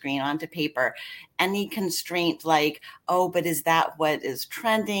computer screen, onto paper, any constraint like, oh, but is that what is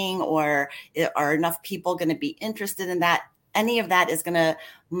trending, or are enough people going to be interested in that? Any of that is going to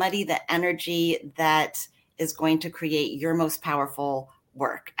muddy the energy that is going to create your most powerful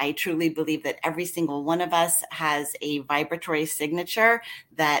work. I truly believe that every single one of us has a vibratory signature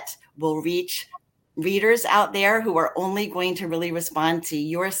that will reach readers out there who are only going to really respond to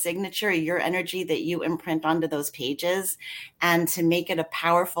your signature, your energy that you imprint onto those pages. And to make it a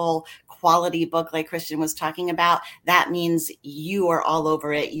powerful quality book like Christian was talking about, that means you are all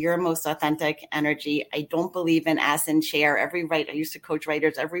over it, your most authentic energy. I don't believe in ass in chair. Every writer, I used to coach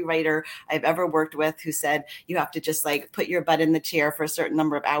writers, every writer I've ever worked with who said you have to just like put your butt in the chair for a certain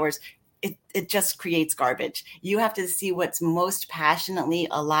number of hours. It just creates garbage. You have to see what's most passionately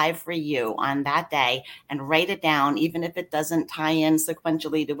alive for you on that day and write it down, even if it doesn't tie in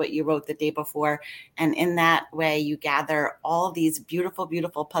sequentially to what you wrote the day before. And in that way, you gather all these beautiful,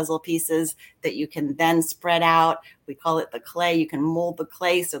 beautiful puzzle pieces that you can then spread out. We call it the clay. You can mold the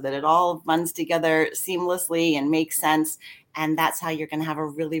clay so that it all runs together seamlessly and makes sense. And that's how you're going to have a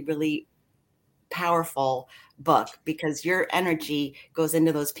really, really powerful book, because your energy goes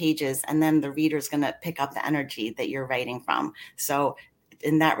into those pages and then the reader's going to pick up the energy that you're writing from. So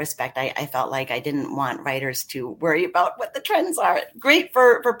in that respect, I felt like I didn't want writers to worry about what the trends are. Great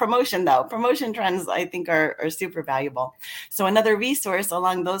for promotion, though. Promotion trends, I think, are super valuable. So another resource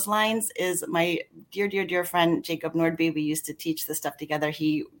along those lines is my dear, dear, dear friend, Jacob Nordby. We used to teach this stuff together.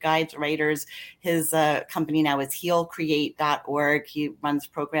 He guides writers. His company now is healcreate.org. He runs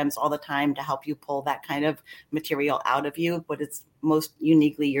programs all the time to help you pull that kind of material out of you, what is most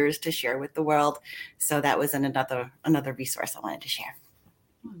uniquely yours to share with the world. So that was another resource I wanted to share.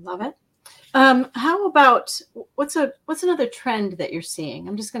 I love it. How about what's another trend that you're seeing?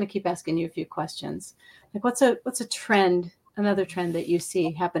 I'm just going to keep asking you a few questions. Like what's a trend, another trend that you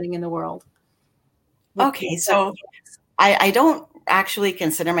see happening in the world? Okay, so I don't actually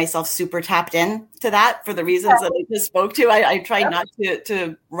consider myself super tapped in to that for the reasons that I just spoke to. I try not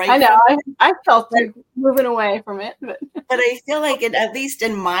to write. I know. I felt like moving away from it, but I feel like at least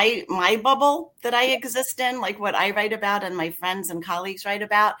in my bubble that I exist in, like what I write about and my friends and colleagues write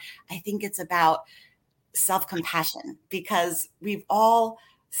about, I think it's about self-compassion, because we've all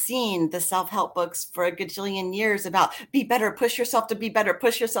seen the self-help books for a gajillion years about be better, push yourself to be better,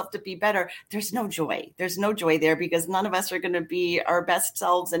 push yourself to be better. There's no joy. There's no joy there because none of us are going to be our best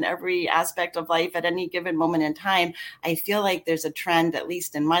selves in every aspect of life at any given moment in time. I feel like there's a trend, at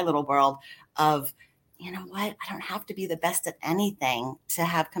least in my little world, of, you know what, I don't have to be the best at anything to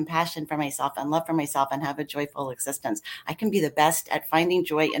have compassion for myself and love for myself and have a joyful existence. I can be the best at finding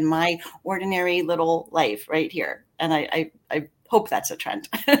joy in my ordinary little life right here. And I hope that's a trend.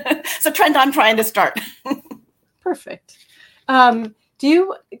 It's a trend I'm trying to start. Perfect.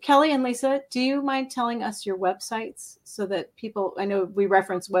 Kelly and Lisa, do you mind telling us your websites so that people, I know we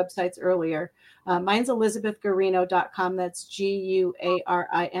referenced websites earlier. Mine's ElizabethGuarino.com. That's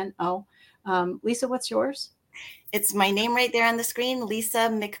GUARINO. Lisa, what's yours? It's my name right there on the screen, Lisa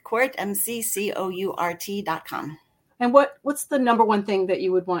McCourt, McCourt.com. And what's the number one thing that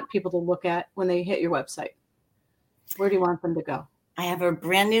you would want people to look at when they hit your website? Where do you want them to go? I have a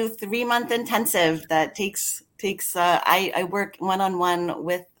brand new 3-month intensive that takes I work one-on-one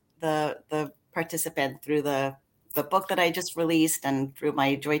with the participant through the book that I just released and through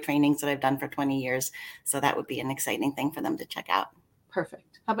my joy trainings that I've done for 20 years. So that would be an exciting thing for them to check out.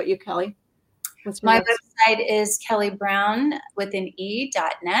 Perfect. How about you, Kelly? My website is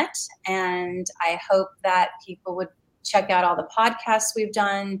kellybrown.net, and I hope that people would check out all the podcasts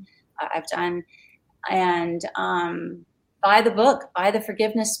I've done, and buy the book, buy the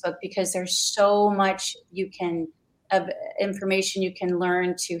forgiveness book, because there's so much of information you can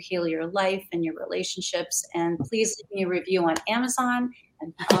learn to heal your life and your relationships. And please leave me a review on Amazon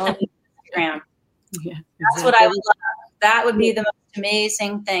and follow me on Instagram. Yeah, that's what I would love. That would be the most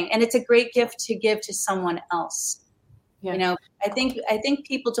amazing thing. And it's a great gift to give to someone else. Yeah. You know, I think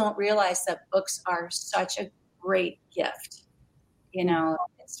people don't realize that books are such a great gift. You know,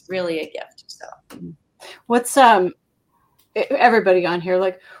 it's really a gift. So what's everybody on here,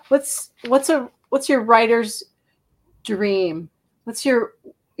 like what's your writer's dream?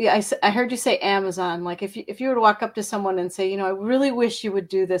 I heard you say Amazon. Like if you were to walk up to someone and say, you know, I really wish you would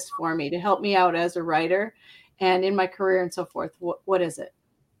do this for me to help me out as a writer and in my career and so forth, what is it?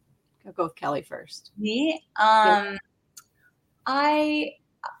 I'll go with Kelly first. Me?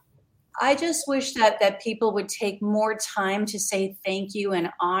 I just wish that people would take more time to say thank you and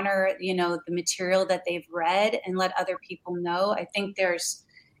honor, you know, the material that they've read and let other people know. I think there's,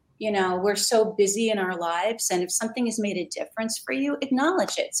 you know, we're so busy in our lives, and if something has made a difference for you,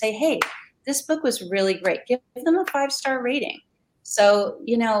 acknowledge it. Say, hey, this book was really great. Give them a 5-star rating. So,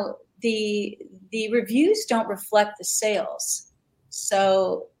 you know, the reviews don't reflect the sales.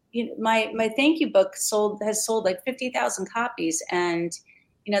 So, you know, my thank you book has sold like 50,000 copies, and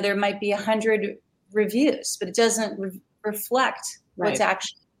you know, there might be 100 reviews, but it doesn't reflect what's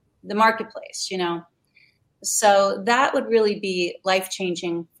actually the marketplace, you know? So that would really be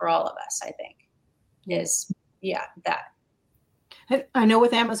life-changing for all of us, I think, that. I know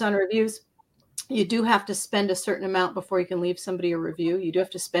with Amazon reviews, you do have to spend a certain amount before you can leave somebody a review. You do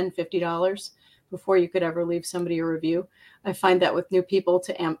have to spend $50 before you could ever leave somebody a review. I find that with new people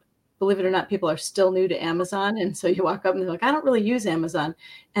believe it or not, people are still new to Amazon. And so you walk up and they're like, I don't really use Amazon.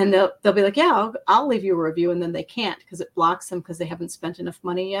 And they'll be like, yeah, I'll leave you a review. And then they can't because it blocks them because they haven't spent enough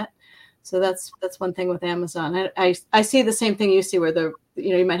money yet. So that's one thing with Amazon. I see the same thing you see where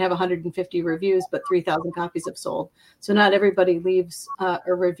you might have 150 reviews, but 3,000 copies have sold. So not everybody leaves a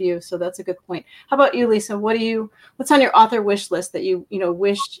review. So that's a good point. How about you, Lisa? What's on your author wish list that you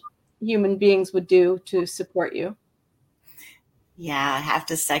wished human beings would do to support you? Yeah, I have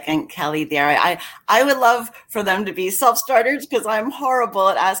to second Kelly there. I would love for them to be self-starters because I'm horrible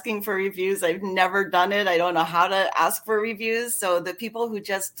at asking for reviews. I've never done it. I don't know how to ask for reviews. So the people who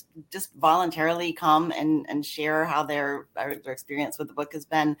just voluntarily come and share how their experience with the book has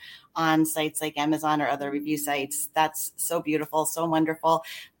been on sites like Amazon or other review sites, that's so beautiful, so wonderful.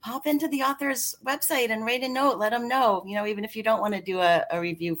 Pop into the author's website and write a note, let them know, even if you don't want to do a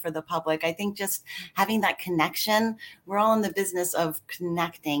review for the public. I think just having that connection, we're all in the business of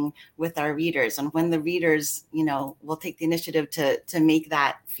connecting with our readers. And when the readers, will take the initiative to make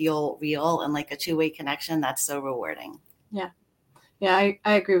that feel real and like a two-way connection, that's so rewarding. Yeah. Yeah, I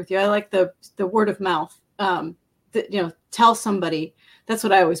agree with you. I like the word of mouth. Tell somebody. That's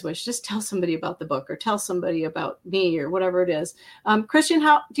what I always wish. Just tell somebody about the book or tell somebody about me or whatever it is. Christian,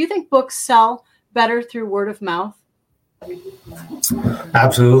 how do you think books sell better through word of mouth?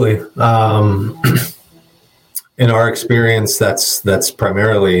 Absolutely. In our experience, that's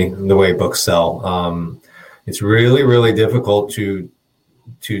primarily the way books sell. It's really, really difficult to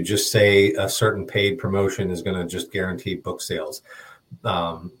just say a certain paid promotion is going to just guarantee book sales.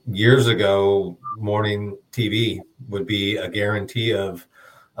 Years ago, morning TV would be a guarantee of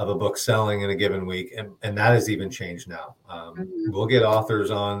of a book selling in a given week. And that has even changed now. We'll get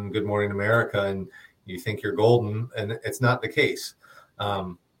authors on Good Morning America and you think you're golden, and it's not the case.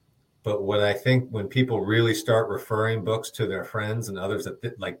 But what I think when people really start referring books to their friends and others,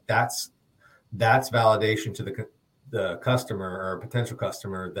 that's validation to the customer or potential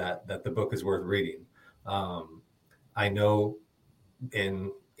customer that the book is worth reading. I know,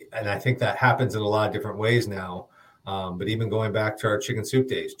 and I think that happens in a lot of different ways now. But even going back to our chicken soup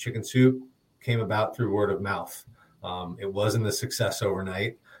days, chicken soup came about through word of mouth. It wasn't a success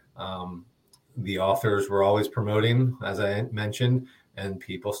overnight. The authors were always promoting, as I mentioned, and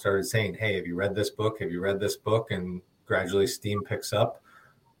people started saying, "Hey, have you read this book? Have you read this book?" And gradually steam picks up.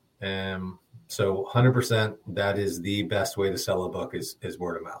 So 100%, that is the best way to sell a book is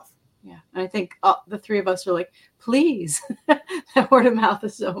word of mouth. Yeah. And I think the three of us are like, please, that word of mouth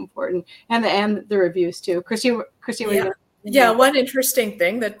is so important. And the reviews too. Christine. Yeah. One interesting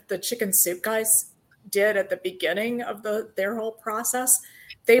thing that the chicken soup guys did at the beginning of their whole process,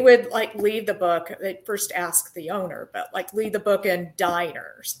 they would like leave the book. They'd first ask the owner, but like leave the book in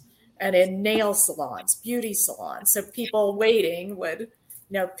diners and in nail salons, beauty salons. So people waiting would,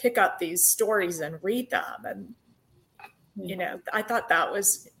 pick up these stories and read them. And, I thought that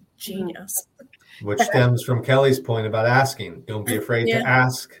was genius. Which stems from Kelly's point about asking. Don't be afraid to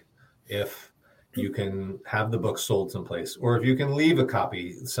ask if you can have the book sold someplace, or if you can leave a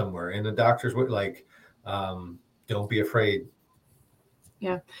copy somewhere in a doctor's don't be afraid.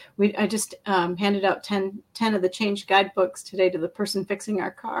 Yeah. I just handed out 10 of the Change guidebooks today to the person fixing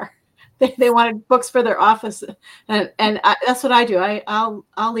our car. They wanted books for their office, and that's what I do.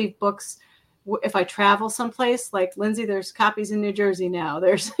 I'll leave books if I travel someplace. Like Lindsay, there's copies in New Jersey now.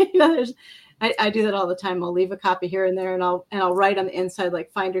 I do that all the time. I'll leave a copy here and there, and I'll write on the inside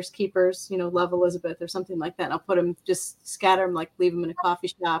like finders keepers, love Elizabeth or something like that. And I'll put them, just scatter them, like leave them in a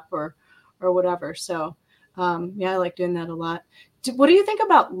coffee shop or whatever. So I like doing that a lot. What do you think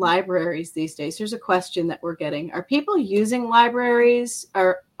about libraries these days? Here's a question that we're getting. Are people using libraries?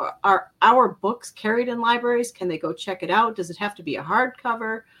 Are our books carried in libraries? Can they go check it out? Does it have to be a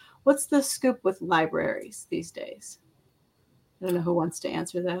hardcover? What's the scoop with libraries these days? I don't know who wants to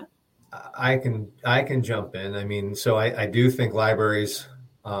answer that. I can jump in. I mean, so I do think libraries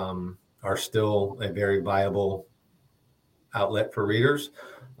are still a very viable outlet for readers.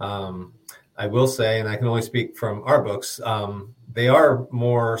 I will say, and I can only speak from our books, they are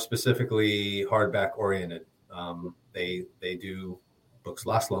more specifically hardback oriented. They do, books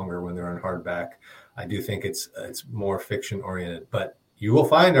last longer when they're on hardback. I do think it's more fiction oriented, but you will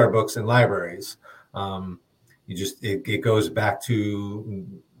find our books in libraries. It goes back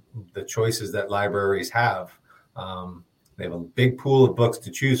to the choices that libraries have. They have a big pool of books to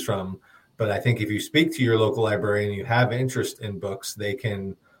choose from, but I think if you speak to your local librarian and you have interest in books, they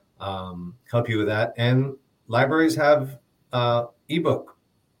can help you with that. And libraries have ebook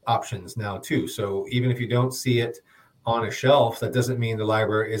options now too. So even if you don't see it on a shelf, that doesn't mean the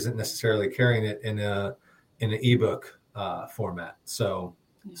library isn't necessarily carrying it in an ebook format. So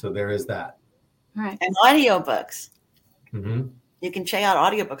there is that. Right. And audiobooks. Mm-hmm. You can check out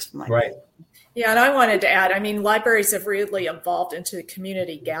audiobooks from libraries. Right. Yeah, and I wanted to add, libraries have really evolved into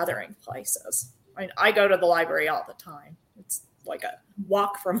community gathering places. I go to the library all the time. It's like a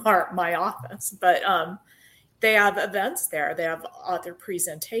walk from my office, but they have events there. They have author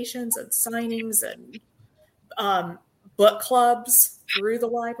presentations and signings and book clubs through the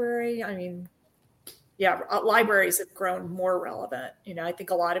library. Libraries have grown more relevant. I think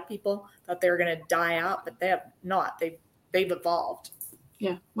a lot of people thought they were going to die out, but they have not. They've evolved.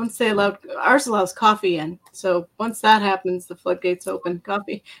 Yeah. Ours allows coffee in. So once that happens, the floodgates open.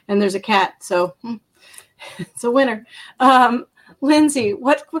 Coffee. And there's a cat. So it's a winner. Lindsay,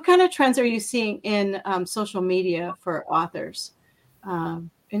 what kind of trends are you seeing in social media for authors?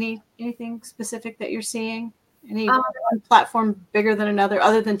 Anything specific that you're seeing? Any platform bigger than another,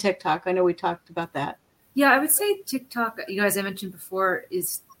 other than TikTok? I know we talked about that. Yeah, I would say TikTok, as I mentioned before,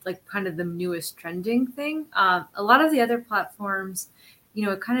 is like kind of the newest trending thing. A lot of the other platforms,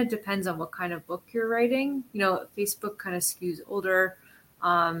 it kind of depends on what kind of book you're writing. Facebook kind of skews older.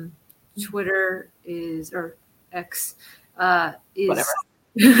 Twitter or X is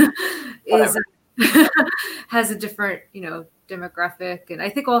has a different, demographic. And I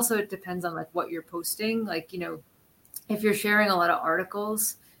think also it depends on like what you're posting. Like, if you're sharing a lot of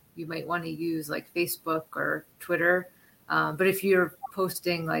articles, you might want to use like Facebook or Twitter. But if you're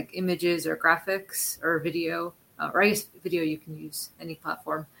posting like images or graphics or video, or I guess video, you can use any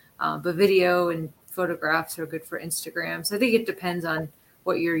platform. But video and photographs are good for Instagram. So I think it depends on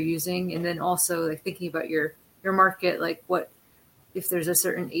what you're using. And then also like thinking about your market, like what if there's a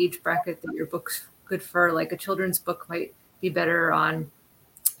certain age bracket that your book's good for. Like a children's book might be better on,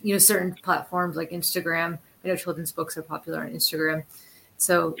 certain platforms like Instagram. I know children's books are popular on Instagram.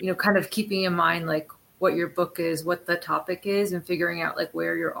 So, kind of keeping in mind like what your book is, what the topic is, and figuring out like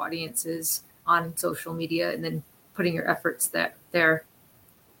where your audience is on social media, and then putting your efforts there.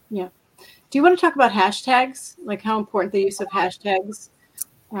 Yeah. Do you want to talk about hashtags? Like how important the use of hashtags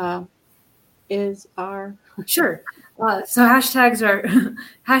is? Sure. So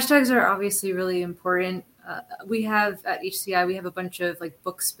hashtags are obviously really important. We have at HCI, we have a bunch of like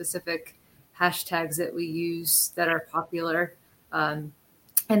book specific hashtags that we use that are popular. And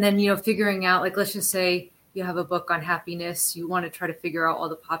then, figuring out, like, let's just say you have a book on happiness. You want to try to figure out all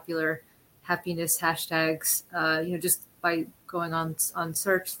the popular happiness hashtags, just by going on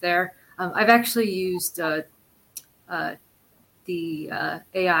search there. I've actually used the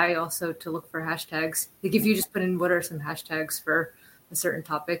AI also to look for hashtags. Like if you just put in what are some hashtags for a certain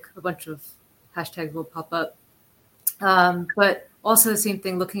topic, a bunch of hashtags will pop up. But also the same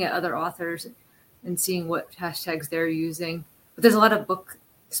thing, looking at other authors and seeing what hashtags they're using. But there's a lot of book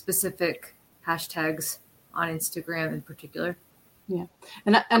specific hashtags on Instagram in particular. Yeah.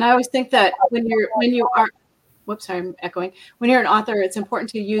 And I always think that when you are, whoops, sorry, I'm echoing. When you're an author, it's important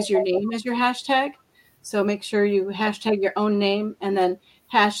to use your name as your hashtag. So make sure you hashtag your own name and then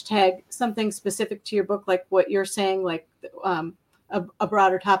hashtag something specific to your book, like what you're saying, like a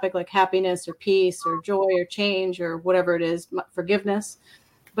broader topic like happiness or peace or joy or change or whatever it is, forgiveness,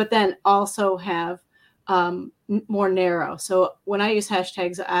 but then also have more narrow. So when I use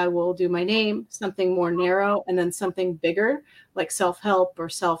hashtags, I will do my name, something more narrow, and then something bigger like self-help or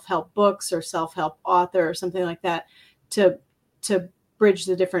self-help books or self-help author or something like that to bridge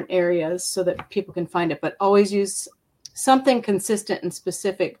the different areas so that people can find it. But always use something consistent and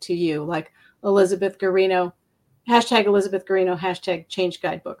specific to you, like Elizabeth Guarino, hashtag Elizabeth Guarino, hashtag change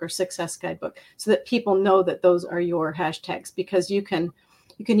guidebook or success guidebook, so that people know that those are your hashtags, because you can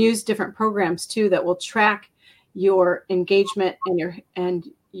use different programs too that will track your engagement and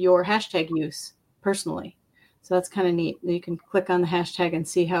your hashtag use personally. So that's kind of neat. You can click on the hashtag and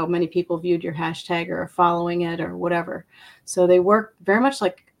see how many people viewed your hashtag or are following it or whatever. So they work very much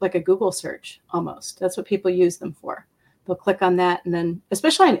like a Google search almost. That's what people use them for. They'll click on that, and then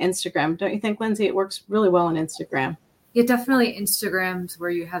especially on Instagram, don't you think, Lindsay? It works really well on Instagram. Yeah, definitely Instagram's where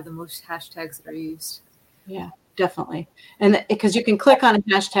you have the most hashtags that are used. Yeah, definitely. And because you can click on a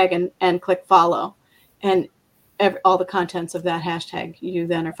hashtag and click follow, and all the contents of that hashtag you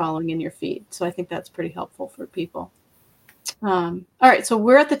then are following in your feed. So I think that's pretty helpful for people. All right, so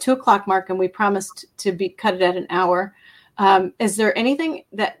we're at the 2:00 mark, and we promised to cut it at an hour. Is there anything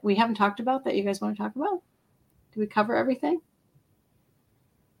that we haven't talked about that you guys want to talk about? Did we cover everything?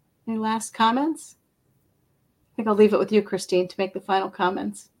 Any last comments? I think I'll leave it with you, Christine, to make the final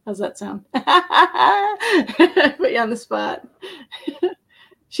comments. How's that sound? Put you on the spot.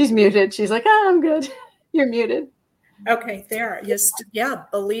 She's muted. She's like, I'm good. You're muted. Okay, there. Just,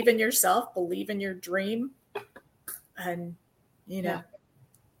 believe in yourself, believe in your dream, and,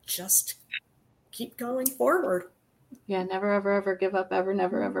 just keep going forward. Yeah, never, ever, ever give up, ever,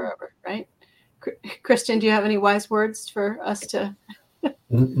 never, ever, ever, right? Kristen, do you have any wise words for us to?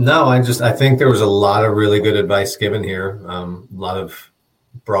 No, I think there was a lot of really good advice given here. A lot of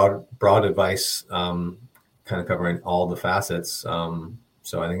broad advice, kind of covering all the facets.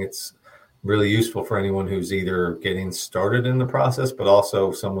 So I think it's really useful for anyone who's either getting started in the process, but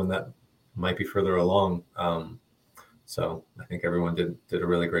also someone that might be further along. So I think everyone did a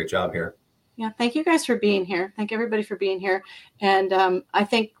really great job here. Yeah, thank you guys for being here. Thank everybody for being here. And I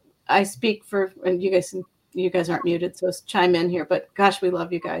think I speak for, and you guys aren't muted, so chime in here, but gosh, we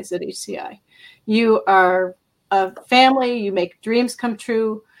love you guys at HCI. You are a family. You make dreams come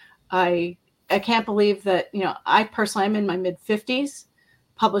true. I can't believe that, I personally, I'm in my mid 50s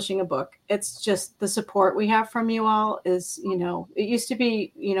publishing a book. It's just the support we have from you all is, it used to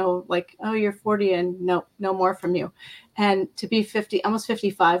be, like, oh, you're 40 and no more from you. And to be 50, almost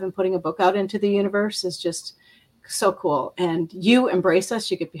 55 and putting a book out into the universe is just so cool. And you embrace us,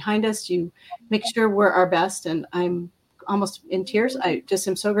 you get behind us, you make sure we're our best. And I'm almost in tears. I just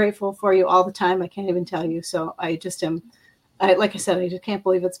am so grateful for you all the time. I can't even tell you. So I just am, like I said, I just can't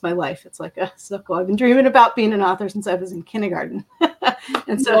believe it's my life. It's like, so cool. I've been dreaming about being an author since I was in kindergarten.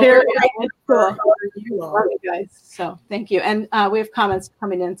 And so here I am. Cool. Love you guys. So thank you. And we have comments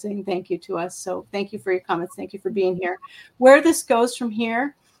coming in saying thank you to us. So thank you for your comments. Thank you for being here. Where this goes from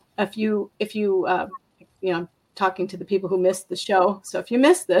here, if you talking to the people who missed the show. So if you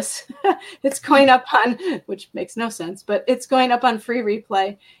missed this, it's going up on, which makes no sense, but it's going up on free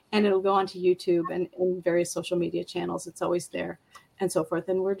replay, and it'll go onto YouTube and in various social media channels. It's always there. so forth.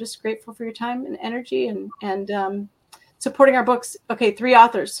 And we're just grateful for your time and energy and supporting our books. Okay, 3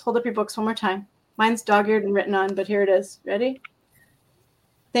 authors. Hold up your books one more time. Mine's dog-eared and written on, but here it is. Ready?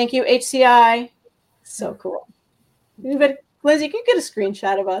 Thank you, HCI. So cool. Anybody, Lindsay, can you get a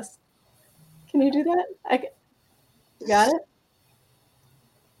screenshot of us? Can you do that? You got it?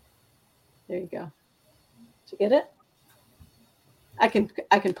 There you go. Did you get it? I can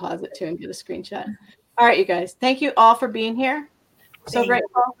pause it too and get a screenshot. All right, you guys. Thank you all for being here. So grateful.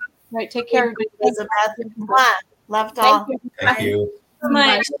 All right, take care. Elizabeth. Love to all. Thank you. So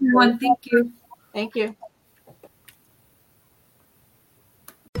much, everyone. Thank you. Thank you.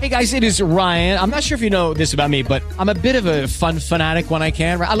 Hey guys, it is Ryan. I'm not sure if you know this about me, but I'm a bit of a fun fanatic when I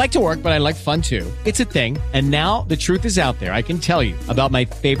can. I like to work, but I like fun too. It's a thing. And now the truth is out there. I can tell you about my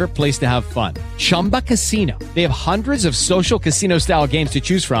favorite place to have fun. Chumba Casino. They have hundreds of social casino style games to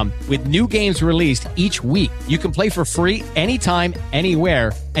choose from with new games released each week. You can play for free anytime,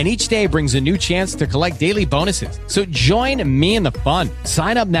 anywhere. And each day brings a new chance to collect daily bonuses. So join me in the fun.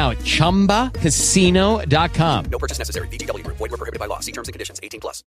 Sign up now at ChumbaCasino.com. No purchase necessary. VGW Group. Void where prohibited by law. See terms and conditions. 18+.